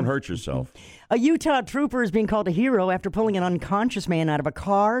right. Don't hurt yourself. A Utah trooper is being called a hero after pulling an unconscious man out of a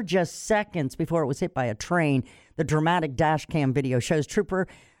car just seconds before it was hit by a train. The dramatic dash cam video shows Trooper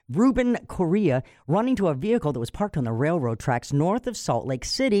Ruben Correa running to a vehicle that was parked on the railroad tracks north of Salt Lake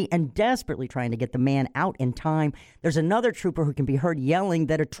City and desperately trying to get the man out in time. There's another trooper who can be heard yelling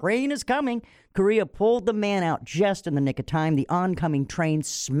that a train is coming. Correa pulled the man out just in the nick of time. The oncoming train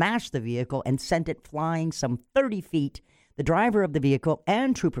smashed the vehicle and sent it flying some 30 feet. The driver of the vehicle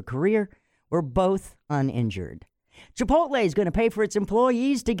and Trooper Correa were both uninjured. Chipotle is going to pay for its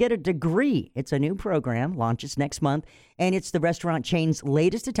employees to get a degree. It's a new program, launches next month, and it's the restaurant chain's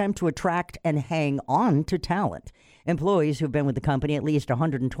latest attempt to attract and hang on to talent. Employees who've been with the company at least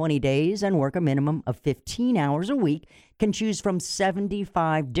 120 days and work a minimum of 15 hours a week can choose from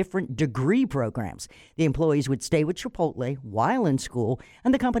 75 different degree programs. The employees would stay with Chipotle while in school,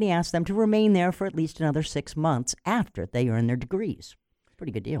 and the company asked them to remain there for at least another 6 months after they earn their degrees.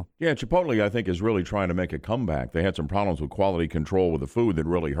 Pretty good deal. Yeah, Chipotle, I think, is really trying to make a comeback. They had some problems with quality control with the food that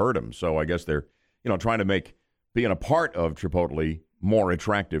really hurt them. So I guess they're, trying to make being a part of Chipotle more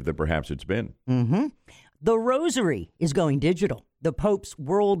attractive than perhaps it's been. Mm-hmm. The Rosary is going digital. The Pope's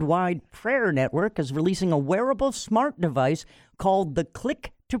worldwide prayer network is releasing a wearable smart device called the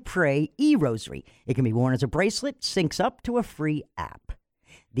Click to Pray e-Rosary. It can be worn as a bracelet, syncs up to a free app.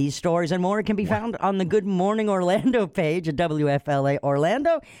 These stories and more can be found on the Good Morning Orlando page at WFLA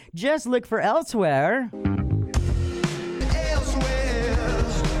Orlando. Just look for Elsewhere.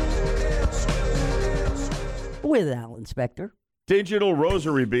 With Alan Spector. Digital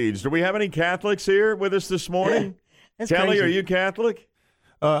rosary beads. Do we have any Catholics here with us this morning? Kelly, crazy. are you Catholic?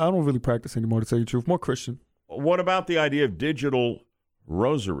 I don't really practice anymore, to tell you the truth. More Christian. What about the idea of digital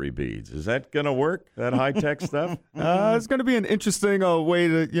rosary beads. Is that going to work, that high-tech stuff? It's going to be an interesting way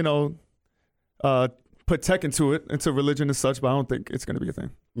to, put tech into religion and such, but I don't think it's going to be a thing.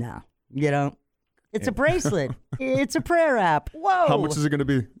 No, you don't. It's a bracelet. It's a prayer app. Whoa. How much is it going to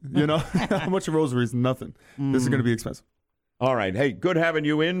be? How much a rosary is nothing. This is going to be expensive. All right. Hey, good having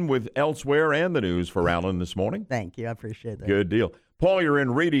you in with Elsewhere and the News for Alan this morning. Thank you. I appreciate that. Good deal. Paul, you're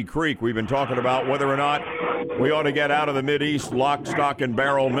in Reedy Creek. We've been talking about whether or not we ought to get out of the Mideast lock, stock, and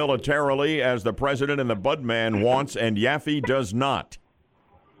barrel militarily as the president and the Budman wants, and Yaffee does not.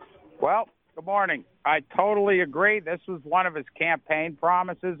 Well, good morning. I totally agree. This was one of his campaign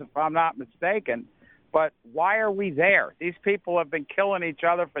promises, if I'm not mistaken. But why are we there? These people have been killing each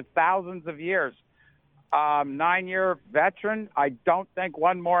other for thousands of years. 9-year veteran, I don't think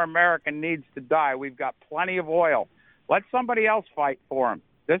one more American needs to die. We've got plenty of oil. Let somebody else fight for him.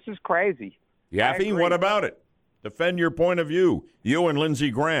 This is crazy. Yaffee, what about it? Defend your point of view. You and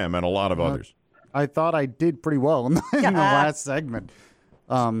Lindsey Graham and a lot of others. I thought I did pretty well in the last segment.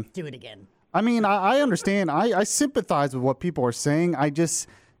 Do it again. I mean, I understand. I sympathize with what people are saying. I just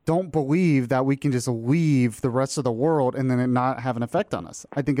don't believe that we can just leave the rest of the world and then it not have an effect on us.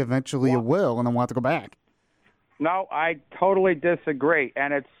 I think eventually it will, and then we'll have to go back. No, I totally disagree.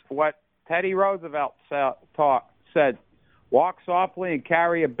 And it's what Teddy Roosevelt said. Walk softly and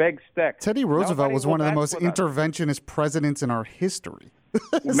carry a big stick. Teddy Roosevelt was one of the most interventionist presidents in our history.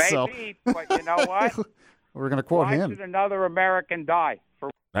 Maybe, but you know what? We're going to quote him. Why should another American die?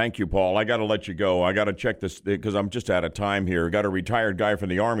 Thank you, Paul. I got to let you go. I got to check this because I'm just out of time here. Got a retired guy from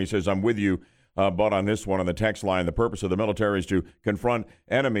the Army says, I'm with you, but on this one on the text line, the purpose of the military is to confront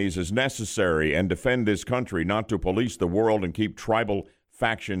enemies as necessary and defend this country, not to police the world and keep tribal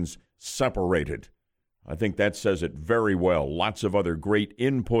factions separated. I think that says it very well. Lots of other great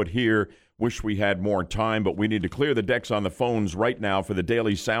input here. Wish we had more time, but we need to clear the decks on the phones right now for the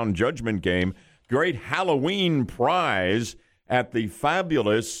Daily Sound Judgment game. Great Halloween prize at the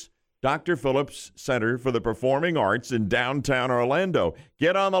fabulous Dr. Phillips Center for the Performing Arts in downtown Orlando.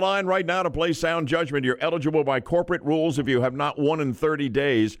 Get on the line right now to play Sound Judgment. You're eligible by corporate rules if you have not won in 30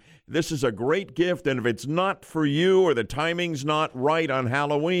 days. This is a great gift, and if it's not for you or the timing's not right on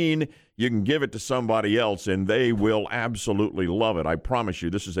Halloween, you can give it to somebody else, and they will absolutely love it. I promise you,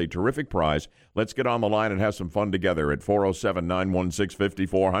 this is a terrific prize. Let's get on the line and have some fun together at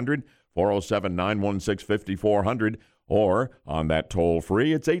 407-916-5400, 407-916-5400, or on that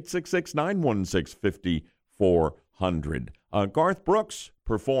toll-free, it's 866-916-5400. Garth Brooks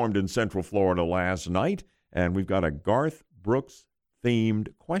performed in Central Florida last night, and we've got a Garth Brooks-themed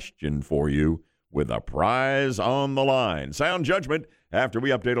question for you with a prize on the line. Sound Judgment after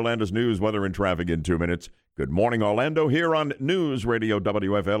we update Orlando's news, weather, and traffic in 2 minutes. Good morning, Orlando, here on News Radio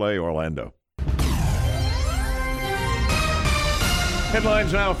WFLA Orlando.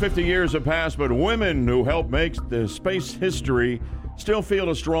 Headlines now, 50 years have passed, but women who helped make the space history still feel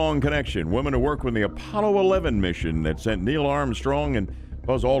a strong connection. Women who work with the Apollo 11 mission that sent Neil Armstrong and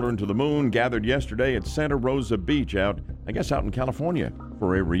Buzz Aldrin to the moon gathered yesterday at Santa Rosa Beach out in California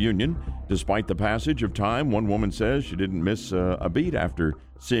for a reunion. Despite the passage of time, one woman says she didn't miss a beat after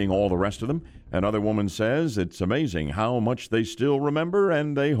seeing all the rest of them. Another woman says it's amazing how much they still remember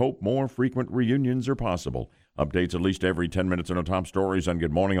and they hope more frequent reunions are possible. Updates at least every 10 minutes on our top stories on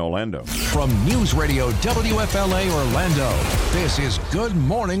Good Morning Orlando. From News Radio WFLA Orlando, this is Good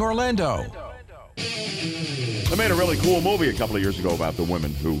Morning Orlando. They made a really cool movie a couple of years ago about the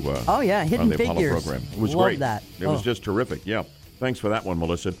women who Hidden on the Figures. Apollo program. It was Love great. That. It was just terrific. Yeah. Thanks for that one,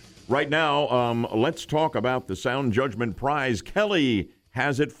 Melissa. Right now, let's talk about the Sound Judgment Prize. Kelly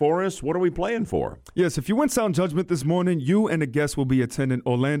has it for us. What are we playing for? Yes, if you win Sound Judgment this morning, you and a guest will be attending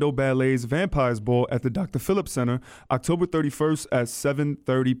Orlando Ballet's Vampires Ball at the Dr. Phillips Center, October 31st at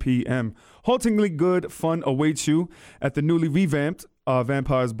 7:30 p.m. Haltingly good fun awaits you at the newly revamped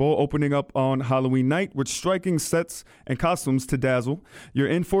Vampires Ball, opening up on Halloween night with striking sets and costumes to dazzle. You're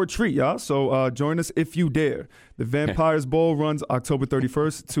in for a treat, y'all, so join us if you dare. The Vampires Ball runs October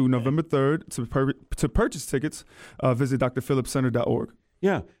 31st to November 3rd. To purchase tickets, visit drphillipscenter.org.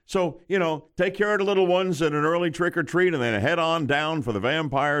 Yeah, so, take care of the little ones at an early trick-or-treat and then head on down for the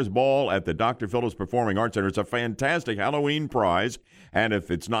Vampires Ball at the Dr. Phillips Performing Arts Center. It's a fantastic Halloween prize, and if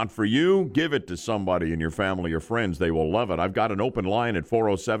it's not for you, give it to somebody in your family or friends. They will love it. I've got an open line at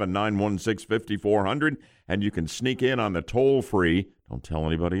 407-916-5400, and you can sneak in on the toll-free, don't tell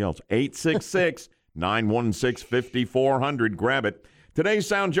anybody else, 866-916-5400. Grab it. Today's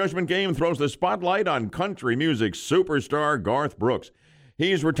Sound Judgment game throws the spotlight on country music superstar Garth Brooks.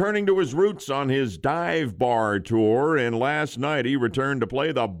 He's returning to his roots on his dive bar tour, and last night he returned to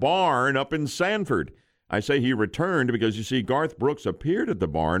play the Barn up in Sanford. I say he returned because, you see, Garth Brooks appeared at the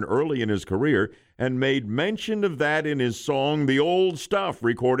barn early in his career and made mention of that in his song, The Old Stuff,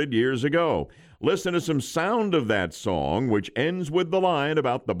 recorded years ago. Listen to some sound of that song, which ends with the line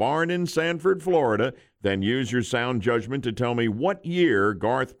about the barn in Sanford, Florida. Then use your sound judgment to tell me what year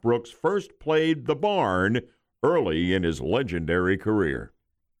Garth Brooks first played the barn early in his legendary career.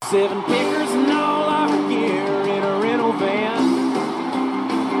 7 pickers and all our gear in a rental van.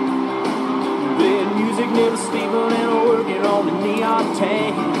 Playing music near the steeple and working on the neon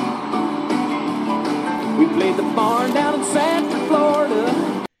tank. We played the barn down in Sanford,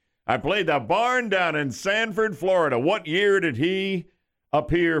 Florida. I played the barn down in Sanford, Florida. What year did he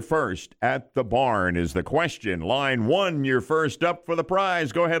appear first at the barn is the question. Line 1, you're first up for the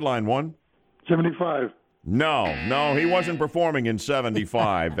prize. Go ahead, line 1. 75. No, he wasn't performing in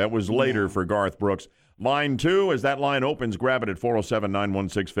 75. That was later for Garth Brooks. Line 2, as that line opens, grab it at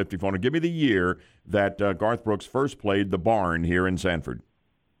 407-916-5400. Give me the year that Garth Brooks first played the barn here in Sanford.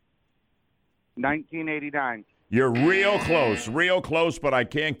 1989. You're real close, but I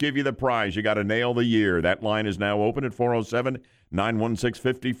can't give you the prize. You got to nail the year. That line is now open at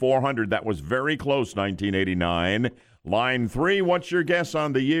 407-916-5400. That was very close, 1989. Line 3, what's your guess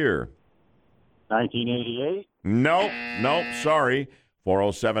on the year? 1988. Nope, sorry.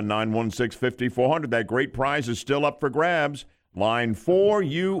 407-916-5400. That great prize is still up for grabs. Line 4,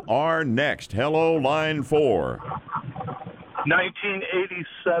 you are next. Hello, line 4.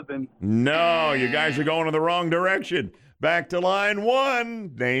 1987. No, you guys are going in the wrong direction. Back to line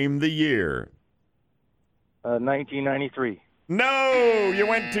 1. Name the year. 1993. No, you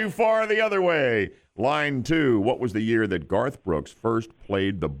went too far the other way. Line 2, what was the year that Garth Brooks first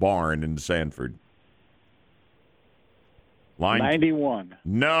played the barn in Sanford? Line 91.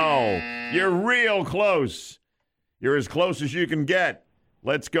 No, you're real close. You're as close as you can get.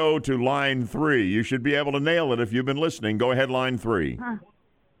 Let's go to line 3. You should be able to nail it if you've been listening. Go ahead, line 3.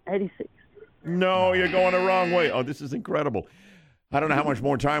 86. No, you're going the wrong way. Oh, this is incredible. I don't know how much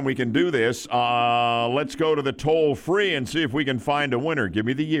more time we can do this. Let's go to the toll-free and see if we can find a winner. Give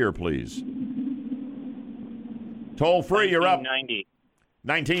me the year, please. Toll-free, you're up.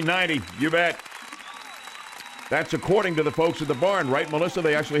 1990, you bet. That's according to the folks at the barn, right, Melissa?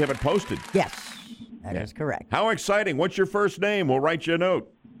 They actually have it posted. Yes, that is correct. How exciting. What's your first name? We'll write you a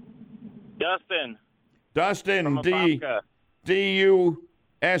note. Dustin. Dustin,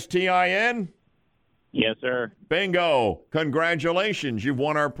 D-U-S-T-I-N? Yes, sir. Bingo. Congratulations. You've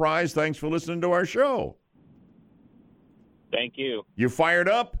won our prize. Thanks for listening to our show. Thank you. You fired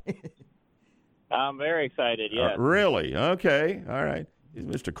up? I'm very excited, yes. Really? Okay. All right.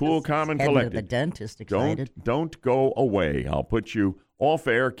 Mr. Cool, Calm, and Heading to Collected. the dentist, excited. Don't go away. I'll put you off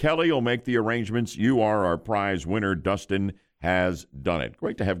air. Kelly will make the arrangements. You are our prize winner. Dustin has done it.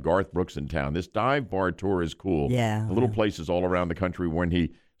 Great to have Garth Brooks in town. This dive bar tour is cool. Yeah. The little places all around the country when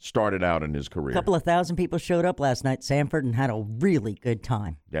he started out in his career. A couple of thousand people showed up last night, Sanford, and had a really good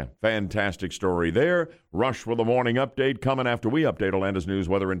time. Yeah, fantastic story there. Rush for the morning update coming after we update Orlando's news,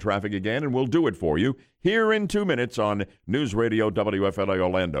 weather, and traffic again, and we'll do it for you here in 2 minutes on News Radio WFLA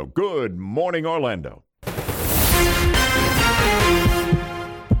Orlando. Good morning, Orlando.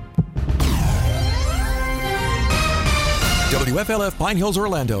 WFLF Pine Hills,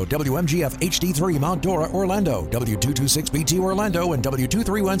 Orlando, WMGF HD3 Mount Dora, Orlando, W226BT Orlando, and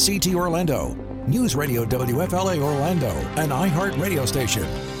W231CT Orlando. News Radio WFLA Orlando, an iHeart radio station.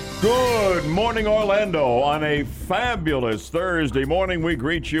 Good morning, Orlando. On a fabulous Thursday morning, we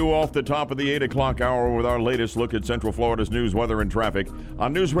greet you off the top of the 8 o'clock hour with our latest look at Central Florida's news, weather, and traffic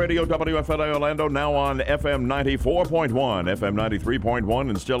on News Radio WFLA Orlando, now on FM 94.1, FM 93.1,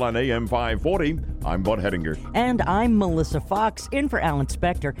 and still on AM 540. I'm Bud Hettinger. And I'm Melissa Fox, in for Alan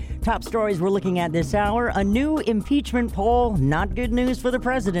Spector. Top stories we're looking at this hour: a new impeachment poll, not good news for the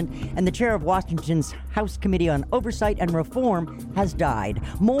president, and the chair of Washington's House Committee on Oversight and Reform has died.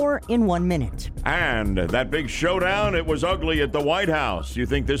 More in 1 minute. And that big showdown, it was ugly at the White House. You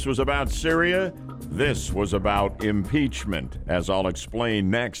think this was about Syria? This was about impeachment, as I'll explain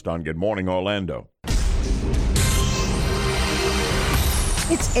next on Good Morning Orlando.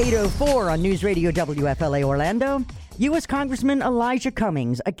 It's 8:04 on News Radio WFLA Orlando. U.S. Congressman Elijah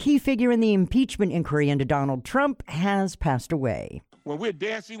Cummings, a key figure in the impeachment inquiry into Donald Trump, has passed away. When we're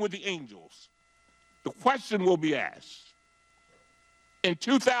dancing with the angels, the question will be asked, in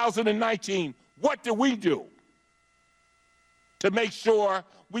 2019, what did we do to make sure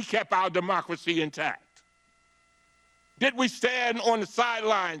we kept our democracy intact? Did we stand on the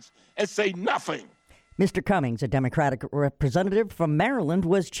sidelines and say nothing? Mr. Cummings, a Democratic representative from Maryland,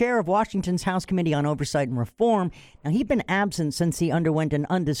 was chair of Washington's House Committee on Oversight and Reform. Now, he'd been absent since he underwent an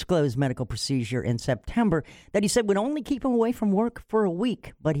undisclosed medical procedure in September that he said would only keep him away from work for a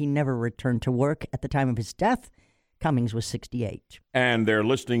week, but he never returned to work at the time of his death. Cummings was 68. And they're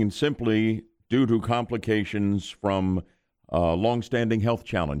listing simply due to complications from longstanding health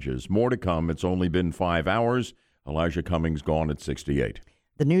challenges. More to come. It's only been 5 hours. Elijah Cummings gone at 68.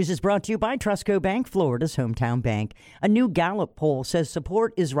 The news is brought to you by Trustco Bank, Florida's hometown bank. A new Gallup poll says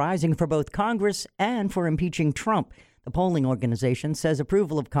support is rising for both Congress and for impeaching Trump. The polling organization says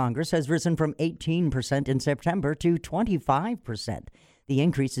approval of Congress has risen from 18% in September to 25%. The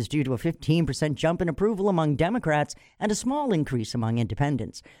increase is due to a 15% jump in approval among Democrats and a small increase among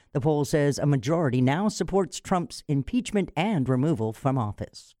independents. The poll says a majority now supports Trump's impeachment and removal from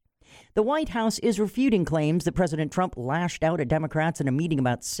office. The White House is refuting claims that President Trump lashed out at Democrats in a meeting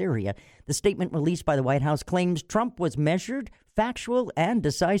about Syria. The statement released by the White House claims Trump was measured, factual, and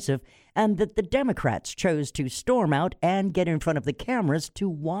decisive, and that the Democrats chose to storm out and get in front of the cameras to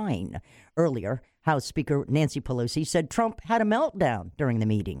whine. Earlier, House Speaker Nancy Pelosi said Trump had a meltdown during the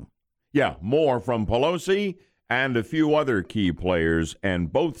meeting. Yeah, more from Pelosi and a few other key players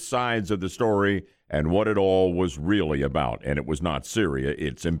and both sides of the story and what it all was really about. And it was not Syria,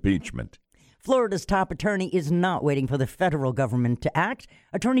 it's impeachment. Florida's top attorney is not waiting for the federal government to act.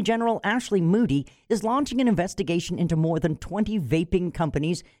 Attorney General Ashley Moody is launching an investigation into more than 20 vaping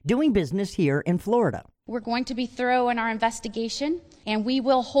companies doing business here in Florida. We're going to be thorough in our investigation, and we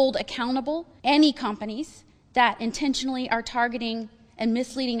will hold accountable any companies that intentionally are targeting and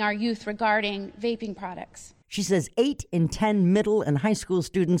misleading our youth regarding vaping products. She says 8 in 10 middle and high school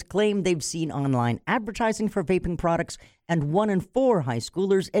students claim they've seen online advertising for vaping products, and 1 in 4 high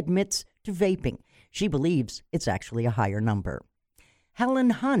schoolers admits to vaping. She believes it's actually a higher number. Helen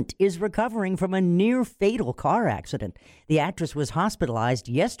Hunt is recovering from a near-fatal car accident. The actress was hospitalized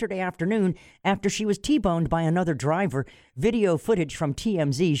yesterday afternoon after she was T-boned by another driver. Video footage from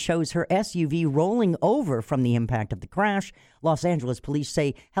TMZ shows her SUV rolling over from the impact of the crash. Los Angeles police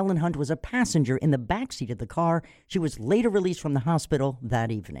say Helen Hunt was a passenger in the backseat of the car. She was later released from the hospital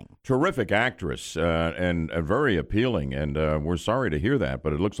that evening. Terrific actress and very appealing, and we're sorry to hear that,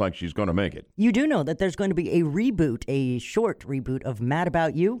 but it looks like she's going to make it. You do know that there's going to be a reboot, a short reboot of Mad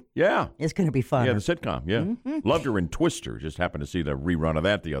About You? Yeah. It's going to be fun. Yeah, the sitcom, yeah. Mm-hmm. Loved her in Twister. Just happened to see the rerun of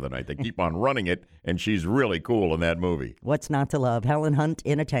that the other night. They keep on running it, and she's really cool in that movie. What's not to love? Helen Hunt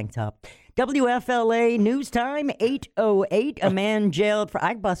in a tank top. WFLA News Time, 8:08. A man jailed for...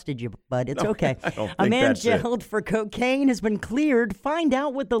 I busted you, bud. It's okay. I don't think a man that's jailed for cocaine has been cleared. Find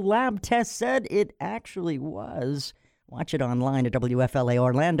out what the lab test said it actually was. Watch it online at WFLA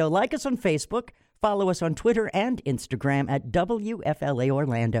Orlando. Like us on Facebook. Follow us on Twitter and Instagram at WFLA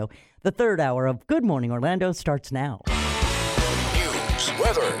Orlando. The third hour of Good Morning Orlando starts now. News,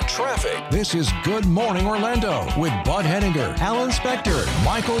 weather, traffic. This is Good Morning Orlando with Bud Henninger, Alan Spector,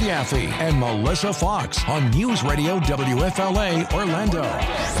 Michael Yaffee, and Melissa Fox on News Radio WFLA Orlando.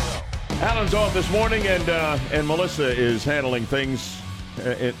 Alan's off this morning, and Melissa is handling things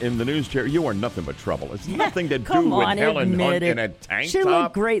in the news chair. You are nothing but trouble. It's nothing to do with Helen Hunt in a tank she top. She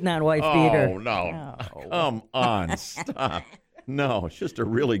looked great in that wife beater. Oh, no. Oh. Come on. Stop. No, it's just a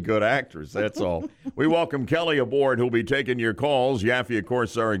really good actress, that's all. We welcome Kelly aboard, who'll be taking your calls. Yaffee, of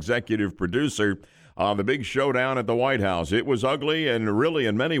course, our executive producer. The big showdown at the White House. It was ugly and really,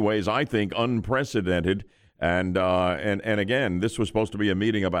 in many ways, I think, unprecedented. And again, this was supposed to be a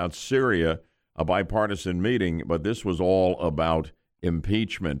meeting about Syria, a bipartisan meeting, but this was all about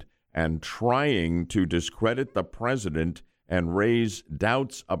impeachment and trying to discredit the president and raise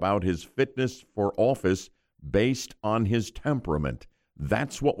doubts about his fitness for office based on his temperament.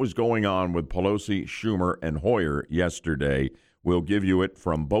 That's what was going on with Pelosi, Schumer, and Hoyer yesterday. We'll give you it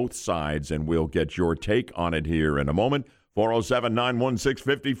from both sides, and we'll get your take on it here in a moment.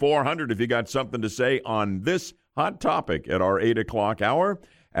 407-916-5400 if you got something to say on this hot topic at our 8 o'clock hour.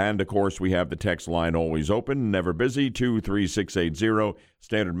 And, of course, we have the text line always open, never busy, 23680,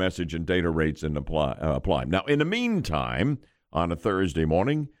 standard message and data rates and apply. Now, in the meantime, on a Thursday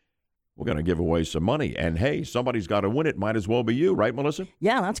morning, we're going to give away some money. And, hey, somebody's got to win it. Might as well be you, right, Melissa?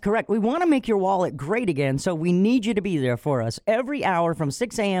 Yeah, that's correct. We want to make your wallet great again, so we need you to be there for us. Every hour from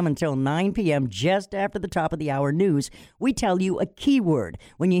 6 a.m. until 9 p.m., just after the top of the hour news, we tell you a keyword.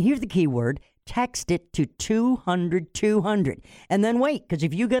 When you hear the keyword, text it to 200-200. And then wait, because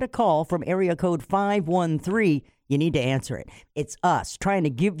if you get a call from area code 513, you need to answer it. It's us trying to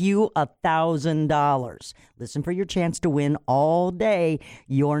give you $1,000. Listen for your chance to win all day.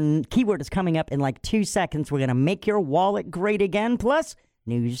 Your keyword is coming up in like 2 seconds. We're going to make your wallet great again. Plus,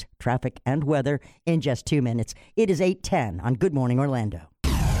 News, traffic, and weather in just 2 minutes. It is 8:10 on Good Morning Orlando.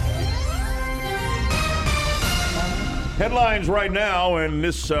 Headlines right now, and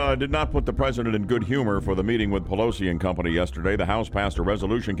this did not put the president in good humor for the meeting with Pelosi and company yesterday. The House passed a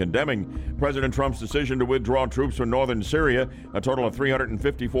resolution condemning President Trump's decision to withdraw troops from northern Syria. A total of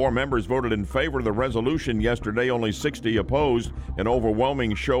 354 members voted in favor of the resolution yesterday, only 60 opposed. An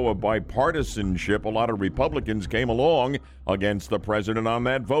overwhelming show of bipartisanship. A lot of Republicans came along against the president on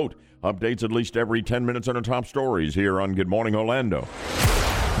that vote. Updates at least every 10 minutes on our top stories here on Good Morning Orlando.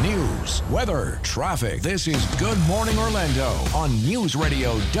 News, weather, traffic. This is Good Morning Orlando on News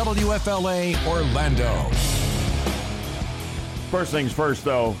Radio WFLA Orlando. First things first,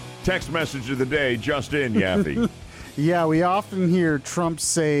 though, text message of the day just in, Yaffee. Yeah, we often hear Trump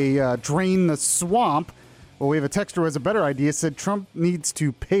say, drain the swamp. Well, we have a texter who has a better idea, said Trump needs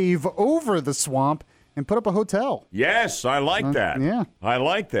to pave over the swamp and put up a hotel. Yes, I like that. Yeah. I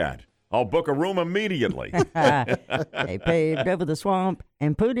like that. I'll book a room immediately. They paved over the swamp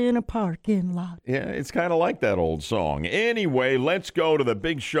and put in a parking lot. Yeah, it's kind of like that old song. Anyway, let's go to the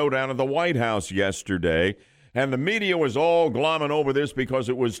big showdown at the White House yesterday. And the media was all glomming over this because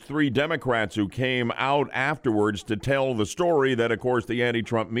it was 3 Democrats who came out afterwards to tell the story that, of course, the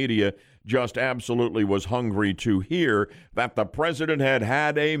anti-Trump media just absolutely was hungry to hear, that the president had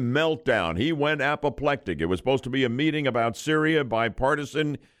had a meltdown. He went apoplectic. It was supposed to be a meeting about Syria,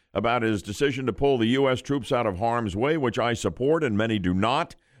 bipartisan, about his decision to pull the U.S. troops out of harm's way, which I support and many do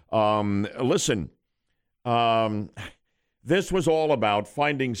not. This was all about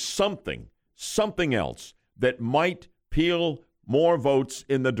finding something else that might peel more votes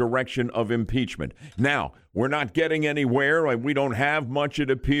in the direction of impeachment. Now, we're not getting anywhere. We don't have much,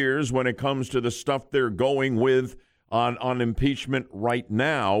 it appears, when it comes to the stuff they're going with on impeachment right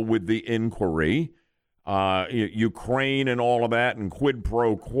now with the inquiry. Ukraine and all of that and quid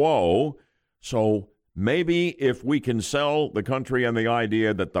pro quo. So maybe if we can sell the country on the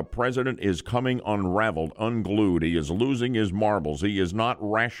idea that the president is coming unraveled, unglued, he is losing his marbles, he is not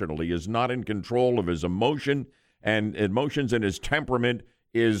rational, he is not in control of his emotions, and his temperament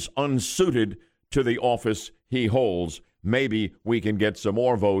is unsuited to the office he holds, maybe we can get some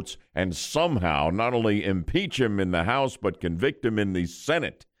more votes and somehow not only impeach him in the House but convict him in the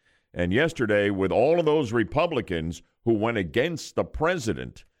Senate. And yesterday, with all of those Republicans who went against the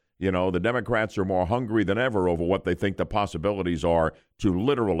president, the Democrats are more hungry than ever over what they think the possibilities are to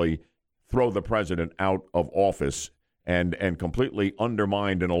literally throw the president out of office and completely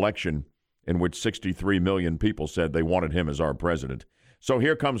undermine an election in which 63 million people said they wanted him as our president. So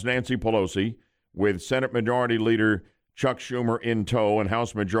here comes Nancy Pelosi with Senate Majority Leader Chuck Schumer in tow and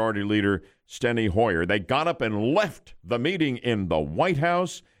House Majority Leader Steny Hoyer. They got up and left the meeting in the White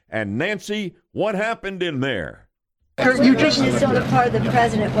House. And Nancy, what happened in there? You just saw the part of the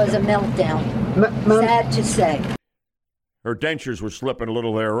president was a meltdown. Sad to say. Her dentures were slipping a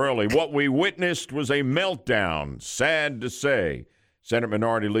little there early. What we witnessed was a meltdown. Sad to say. Senate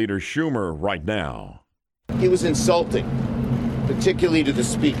Minority Leader Schumer right now. He was insulting, particularly to the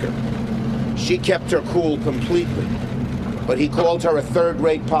Speaker. She kept her cool completely. But he called her a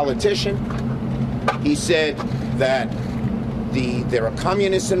third-rate politician. He said that there are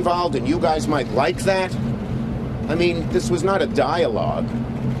communists involved, and you guys might like that. I mean, this was not a dialogue.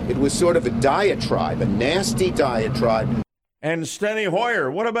 It was sort of a diatribe, a nasty diatribe. And Steny Hoyer,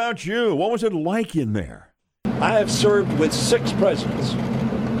 what about you? What was it like in there? I have served with 6 presidents.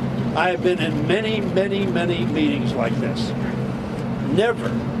 I have been in many, many, many meetings like this. Never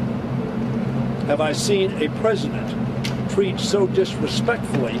have I seen a president treat so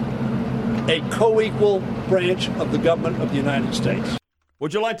disrespectfully a co-equal branch of the government of the United States.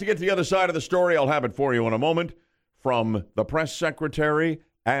 Would you like to get to the other side of the story? I'll have it for you in a moment from the press secretary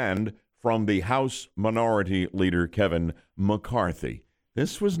and from the House Minority Leader Kevin McCarthy.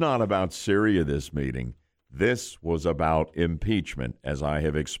 This was not about Syria, this meeting. This was about impeachment, as I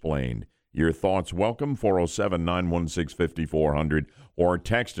have explained. Your thoughts welcome, 407-916-5400, or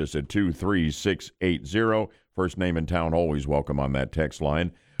text us at 23680. First name in town always welcome on that text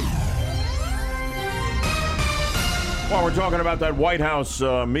line. Well, we're talking about that White House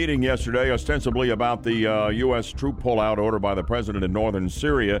meeting yesterday, ostensibly about the U.S. troop pullout order by the president in northern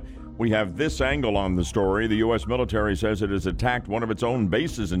Syria. We have this angle on the story. The U.S. military says it has attacked one of its own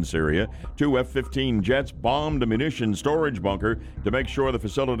bases in Syria. 2 F-15 jets bombed a munitions storage bunker to make sure the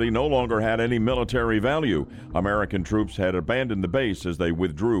facility no longer had any military value. American troops had abandoned the base as they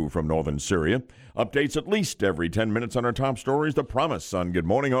withdrew from northern Syria. Updates at least every 10 minutes on our top stories. The Promise on Good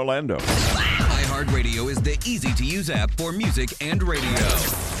Morning Orlando. iHeartRadio is the easy-to-use app for music and radio.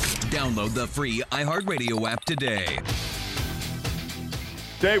 Download the free iHeartRadio app today.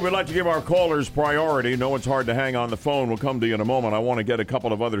 Dave, we'd like to give our callers priority. No, it's hard to hang on the phone. We'll come to you in a moment. I want to get a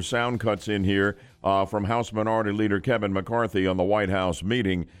couple of other sound cuts in here from House Minority Leader Kevin McCarthy on the White House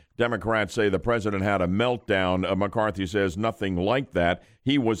meeting. Democrats say the president had a meltdown. McCarthy says nothing like that.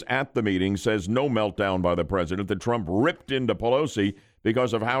 He was at the meeting, says no meltdown by the president, that Trump ripped into Pelosi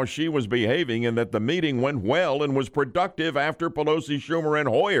because of how she was behaving, and that the meeting went well and was productive after Pelosi, Schumer, and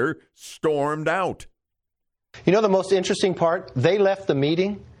Hoyer stormed out. You know the most interesting part? They left the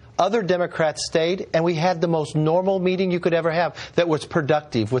meeting, other Democrats stayed, and we had the most normal meeting you could ever have that was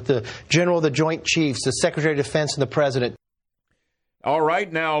productive with the General of the Joint Chiefs, the Secretary of Defense, and the President. All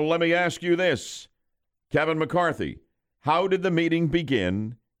right, now let me ask you this. Kevin McCarthy, how did the meeting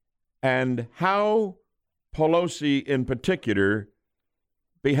begin, and how Pelosi in particular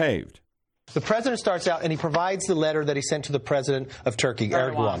behaved? The president starts out and he provides the letter that he sent to the president of Turkey,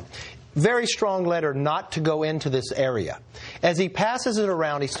 Erdogan. Very strong letter not to go into this area. As he passes it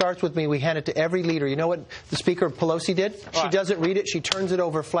around, he starts with me, we hand it to every leader. You know what the Speaker Pelosi did? She doesn't read it. She turns it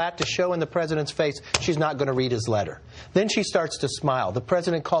over flat to show in the president's face she's not going to read his letter. Then she starts to smile. The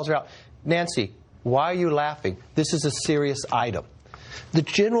president calls her out, Nancy, why are you laughing? This is a serious item. The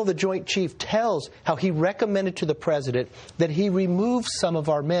General of the Joint Chief tells how he recommended to the president that he remove some of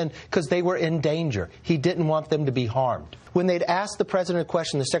our men because they were in danger. He didn't want them to be harmed. When they'd asked the president a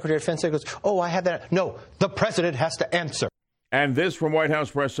question, the Secretary of Defense goes, I had that. No, the president has to answer. And this from White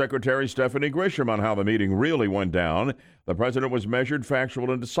House Press Secretary Stephanie Grisham on how the meeting really went down. The president was measured,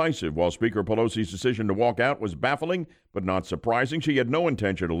 factual, and decisive, while Speaker Pelosi's decision to walk out was baffling but not surprising. She had no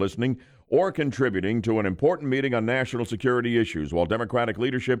intention of listening or contributing to an important meeting on national security issues. While Democratic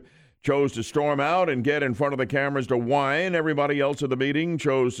leadership chose to storm out and get in front of the cameras to whine, everybody else at the meeting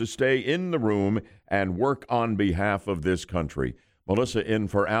chose to stay in the room and work on behalf of this country. Melissa in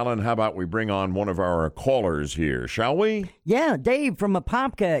for Alan. How about we bring on one of our callers here, shall we? Yeah, Dave from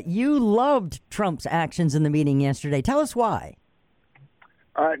Apopka, you loved Trump's actions in the meeting yesterday. Tell us why.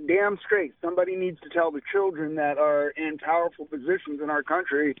 Damn straight. Somebody needs to tell the children that are in powerful positions in our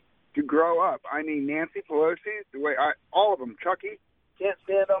country to grow up. I mean, Nancy Pelosi, all of them. Chucky, can't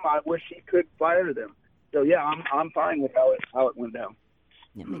stand them. I wish he could fire them. So yeah, I'm fine with how it went down.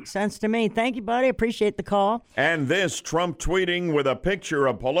 It makes sense to me. Thank you, buddy. Appreciate the call. And this, Trump tweeting with a picture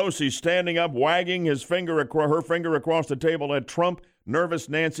of Pelosi standing up, wagging her finger across the table at Trump, nervous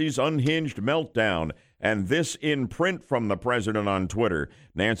Nancy's unhinged meltdown. And this in print from the president on Twitter.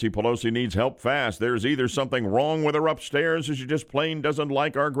 Nancy Pelosi needs help fast. There's either something wrong with her upstairs or she just plain doesn't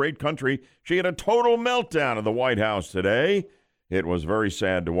like our great country. She had a total meltdown at the White House today. It was very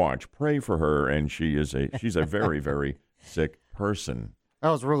sad to watch. Pray for her, and she's a very, very sick person. That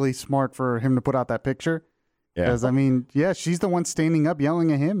was really smart for him to put out that picture. Yeah. Because, I mean, she's the one standing up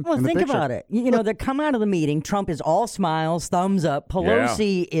yelling at him. Well, think about it. You know, they come out of the meeting. Trump is all smiles, thumbs up.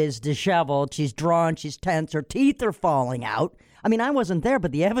 Pelosi is disheveled. She's drawn. She's tense. Her teeth are falling out. I mean, I wasn't there,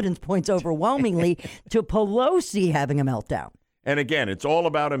 but the evidence points overwhelmingly to Pelosi having a meltdown. And again, it's all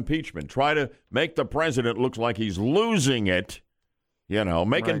about impeachment. Try to make the president look like he's losing it,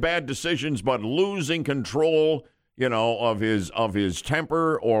 making bad decisions, but losing control of his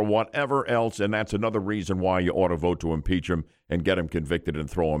temper or whatever else, and that's another reason why you ought to vote to impeach him and get him convicted and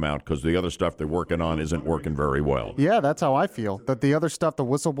throw him out, because the other stuff they're working on isn't working very well. Yeah, that's how I feel. That the other stuff, the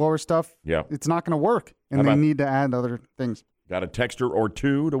whistleblower stuff, it's not going to work, and they need to add other things. Got a texter or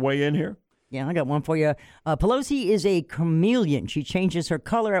two to weigh in here? Yeah, I got one for you. Pelosi is a chameleon. She changes her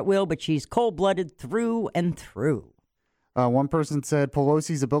color at will, but she's cold-blooded through and through. One person said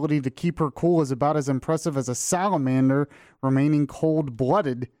Pelosi's ability to keep her cool is about as impressive as a salamander remaining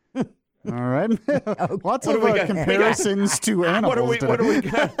cold-blooded. All right. Lots of comparisons to animals. What do we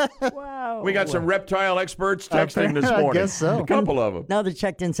got? Wow. We got some reptile experts texting this morning. I guess so. A couple of them. Another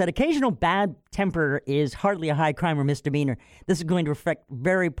checked in said, occasional bad temper is hardly a high crime or misdemeanor. This is going to affect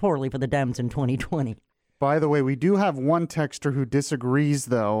very poorly for the Dems in 2020. By the way, we do have one texter who disagrees,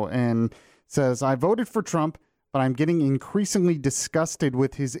 though, and says, I voted for Trump, but I'm getting increasingly disgusted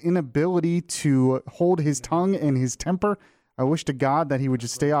with his inability to hold his tongue and his temper. I wish to God that he would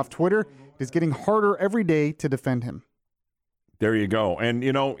just stay off Twitter. It is getting harder every day to defend him. There you go. And,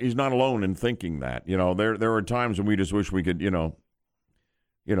 he's not alone in thinking that. There are times when we just wish we could,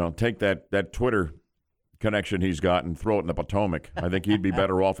 take that Twitter connection he's got and throw it in the Potomac. I think he'd be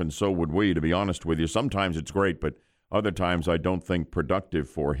better off, and so would we, to be honest with you. Sometimes it's great, but other times I don't think productive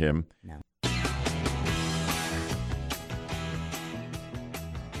for him. No.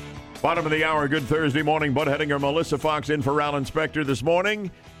 Bottom of the hour, good Thursday morning. Bud Hedinger, Melissa Fox in for Alan Spector this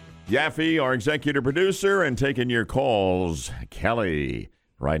morning. Yaffee, our executive producer, and taking your calls. Kelly,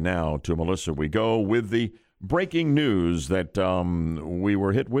 right now to Melissa we go with the breaking news that we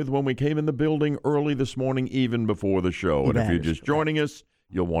were hit with when we came in the building early this morning, even before the show. And if you're just joining us,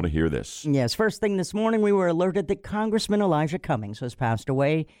 you'll want to hear this. Yes, first thing this morning, we were alerted that Congressman Elijah Cummings has passed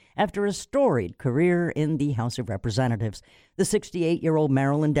away after a storied career in the House of Representatives. The 68-year-old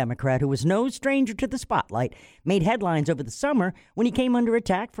Maryland Democrat, who was no stranger to the spotlight, made headlines over the summer when he came under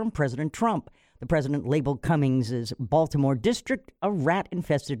attack from President Trump. The president labeled Cummings' Baltimore district a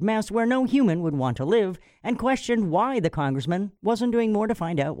rat-infested mess where no human would want to live, and questioned why the congressman wasn't doing more to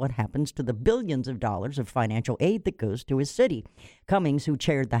find out what happens to the billions of dollars of financial aid that goes to his city. Cummings, who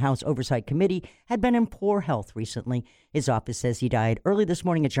chaired the House Oversight Committee, had been in poor health recently. His office says he died early this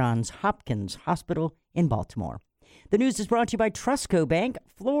morning at Johns Hopkins Hospital in Baltimore. The news is brought to you by Trustco Bank,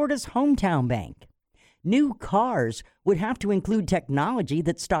 Florida's hometown bank. New cars would have to include technology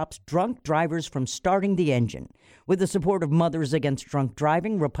that stops drunk drivers from starting the engine. With the support of Mothers Against Drunk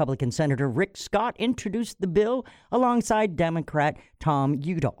Driving, Republican Senator Rick Scott introduced the bill alongside Democrat Tom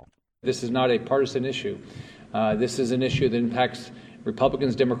Udall. This is not a partisan issue. This is an issue that impacts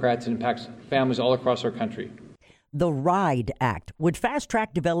Republicans, Democrats, and impacts families all across our country. The RIDE Act would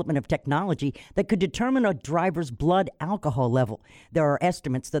fast-track development of technology that could determine a driver's blood alcohol level. There are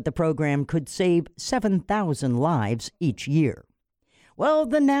estimates that the program could save 7,000 lives each year. Well,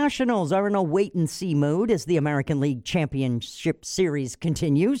 the Nationals are in a wait-and-see mode as the American League Championship Series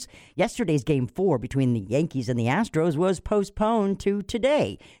continues. Yesterday's Game 4 between the Yankees and the Astros was postponed to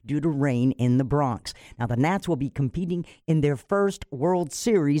today due to rain in the Bronx. Now, the Nats will be competing in their first World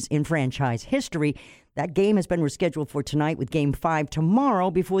Series in franchise history. That game has been rescheduled for tonight with Game 5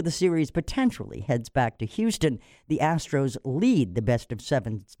 tomorrow before the series potentially heads back to Houston. The Astros lead the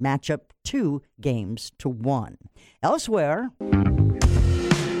best-of-7 matchup 2-1. Elsewhere...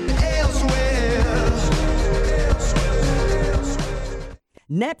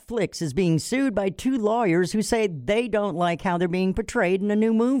 Netflix is being sued by two lawyers who say they don't like how they're being portrayed in a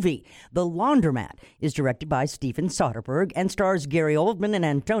new movie. The Laundromat is directed by Steven Soderbergh and stars Gary Oldman and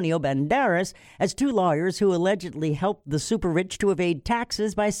Antonio Banderas as two lawyers who allegedly helped the super rich to evade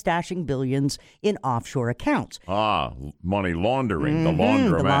taxes by stashing billions in offshore accounts. Money laundering, the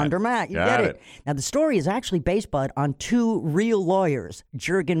Laundromat. The Laundromat, you get it. Now, the story is actually based, Bud, on two real lawyers,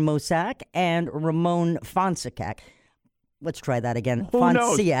 Jurgen Mossack and Ramon Fonseca. Let's try that again.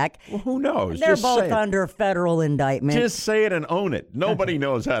 Fonseca. Well, who knows? They're Just both under federal indictment. Just say it and own it. Nobody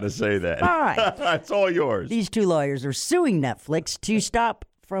knows how to say that. Fine. It's all yours. These two lawyers are suing Netflix to stop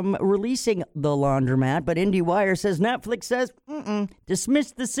from releasing The Laundromat, but IndieWire says Netflix says,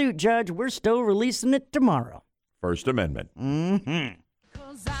 dismiss the suit, Judge. We're still releasing it tomorrow. First Amendment. Mm-hmm.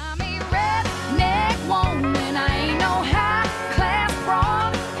 'Cause I'm a redneck woman. I ain't no high-class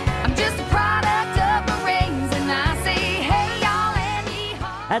broad. I'm just a product of the rains, and I say, hey, y'all, and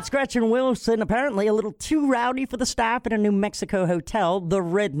yeehaw. That's Gretchen Wilson, apparently a little too rowdy for the staff at a New Mexico hotel. The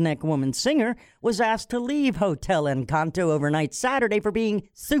redneck woman singer was asked to leave Hotel Encanto overnight Saturday for being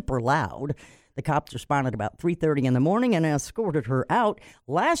super loud. The cops responded about 3:30 in the morning and escorted her out.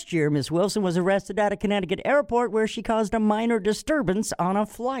 Last year, Miss Wilson was arrested at a Connecticut airport where she caused a minor disturbance on a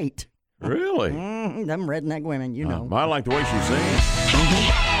flight. Really? Them redneck women, you know. I like the way she sings.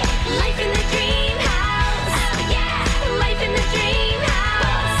 Life in the dream house. Oh, yeah. Life in the dream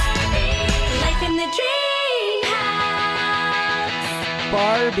house. Life in the dream house.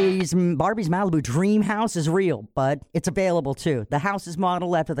 Barbie's Malibu Dream House is real, bud. It's available, too. The house is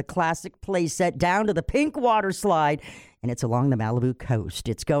modeled after the classic playset down to the pink water slide, and it's along the Malibu coast.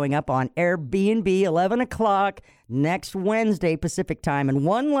 It's going up on Airbnb 11 o'clock next Wednesday Pacific time, and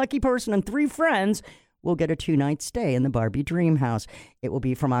one lucky person and 3 friends will get a 2-night stay in the Barbie Dream House. It will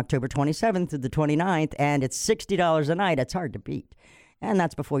be from October 27th to the 29th, and it's $60 a night. It's hard to beat. And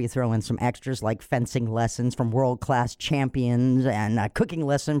that's before you throw in some extras like fencing lessons from world-class champions and a cooking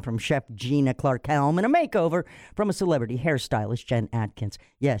lesson from Chef Gina Clark-Helm and a makeover from a celebrity hairstylist, Jen Atkins.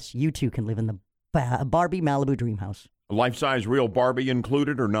 Yes, you too can live in the Barbie Malibu Dream House. Life-size real Barbie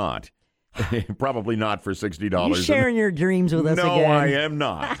included or not? Probably not for $60. You sharing your dreams with us again? No, I am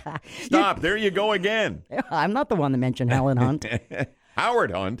not. Stop. There you go again. I'm not the one that mentioned Helen Hunt.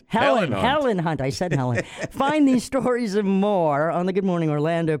 Howard Hunt. Helen Hunt. I said Helen. Find these stories and more on the Good Morning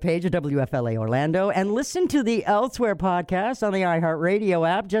Orlando page of WFLA Orlando and listen to the Elsewhere podcast on the iHeartRadio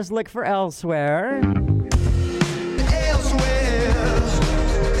app. Just look for Elsewhere.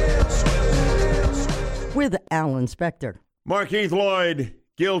 With Alan Spector. Markeith Loyd,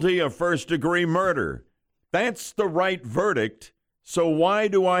 guilty of first-degree murder. That's the right verdict. So why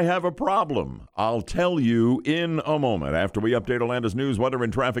do I have a problem? I'll tell you in a moment after we update Orlando's news, weather,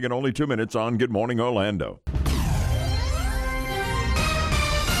 and traffic in only 2 minutes on Good Morning Orlando.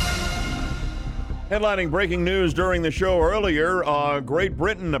 Headlining breaking news during the show earlier, Great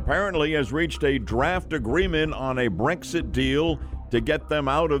Britain apparently has reached a draft agreement on a Brexit deal to get them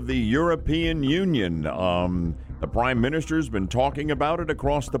out of the European Union. The Prime Minister's been talking about it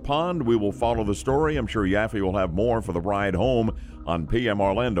across the pond. We will follow the story. I'm sure Yaffee will have more for the ride home on PM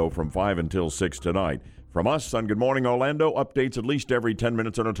Orlando from 5 until 6 tonight. From us on Good Morning Orlando, updates at least every 10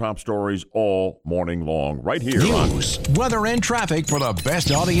 minutes on our top stories all morning long, right here. News, weather, and traffic for the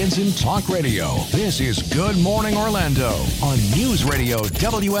best audience in talk radio. This is Good Morning Orlando on News Radio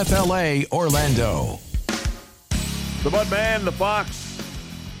WFLA Orlando. The Budman, the Fox,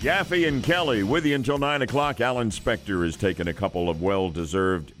 Yaffee and Kelly with you until 9 o'clock. Alan Spector is taking a couple of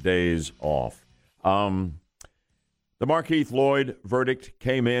well-deserved days off. The Markeith Loyd verdict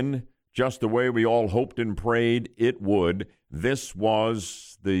came in just the way we all hoped and prayed it would. This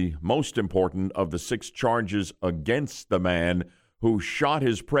was the most important of the 6 charges against the man who shot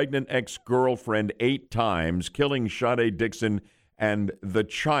his pregnant ex-girlfriend 8 times, killing Sade Dixon and the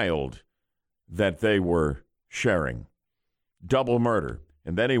child that they were sharing. Double murder.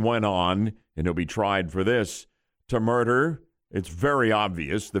 And then he went on, and he'll be tried for this, to murder. It's very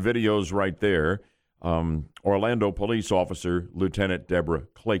obvious. The video's right there. Orlando police officer Lieutenant Deborah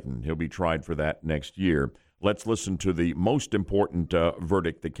Clayton. He'll be tried for that next year. Let's listen to the most important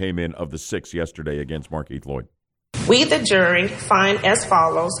verdict that came in of the 6 yesterday against Markeith Loyd. We, the jury, find as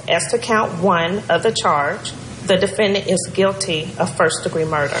follows. As to count 1 of the charge, the defendant is guilty of first-degree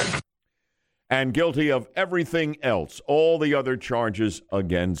murder. And guilty of everything else, all the other charges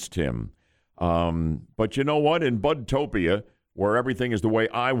against him. But you know what? In Budtopia, where everything is the way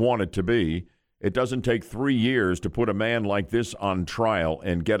I want it to be, it doesn't take 3 years to put a man like this on trial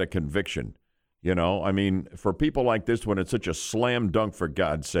and get a conviction. You know, I mean, for people like this, when it's such a slam dunk, for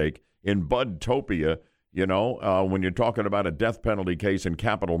God's sake, in Budtopia, you know, when you're talking about a death penalty case and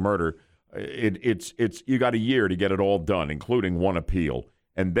capital murder, it's you got a year to get it all done, including 1 appeal.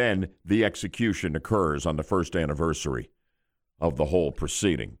 And then the execution occurs on the first anniversary of the whole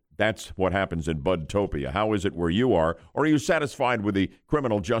proceeding. That's what happens in Budtopia. How is it where you are? Or are you satisfied with the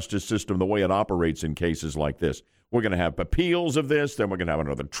criminal justice system, the way it operates in cases like this? We're going to have appeals of this, then we're going to have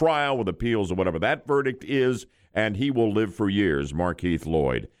another trial with appeals of whatever that verdict is, and he will live for years, Markeith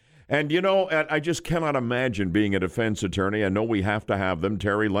Loyd. And, you know, I just cannot imagine being a defense attorney. I know we have to have them.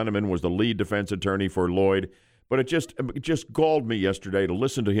 Terry Lenneman was the lead defense attorney for Loyd. But it just galled me yesterday to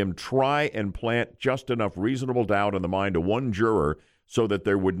listen to him try and plant just enough reasonable doubt in the mind of one juror so that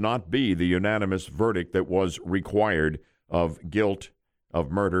there would not be the unanimous verdict that was required of guilt of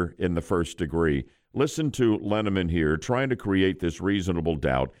murder in the first degree. Listen to Lenneman here trying to create this reasonable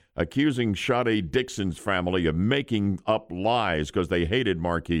doubt, accusing Sade Dixon's family of making up lies because they hated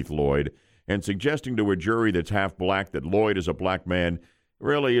Markeith Loyd, and suggesting to a jury that's half black that Loyd is a black man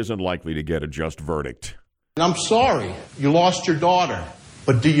really isn't likely to get a just verdict. I'm sorry you lost your daughter,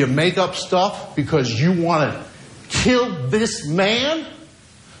 but do you make up stuff because you want to kill this man?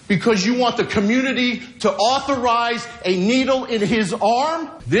 Because you want the community to authorize a needle in his arm?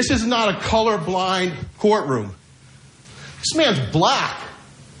 This is not a colorblind courtroom. This man's black.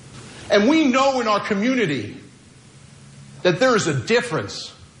 And we know in our community that there is a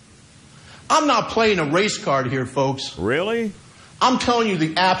difference. I'm not playing a race card here, folks. Really? I'm telling you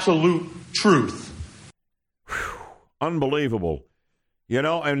the absolute truth. Unbelievable. You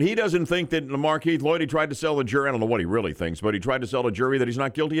know, and he doesn't think that Markeith Loyd, he tried to sell the jury, I don't know what he really thinks, but he tried to sell the jury that he's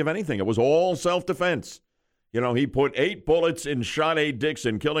not guilty of anything. It was all self-defense. You know, he put 8 bullets in Sade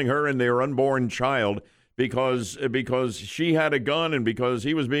Dixon, killing her and their unborn child because she had a gun and because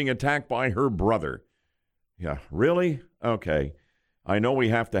he was being attacked by her brother. Yeah, really? Okay. I know we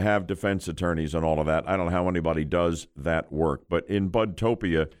have to have defense attorneys and all of that. I don't know how anybody does that work. But in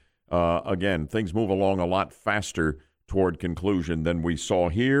Budtopia, again, things move along a lot faster toward conclusion than we saw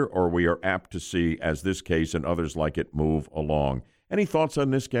here or we are apt to see as this case and others like it move along. Any thoughts on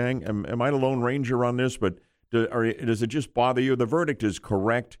this, gang? Am I the Lone Ranger on this? But does it just bother you? The verdict is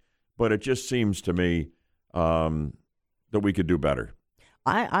correct, but it just seems to me that we could do better.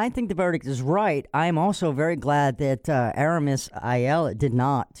 I think the verdict is right. I'm also very glad that Aramis Ayala did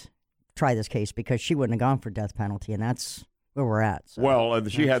not try this case because she wouldn't have gone for death penalty, and that's where we're at. So. Well,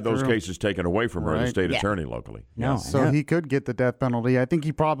 she had those cases taken away from her, right. the state attorney locally. No, Yes. So he could get the death penalty. I think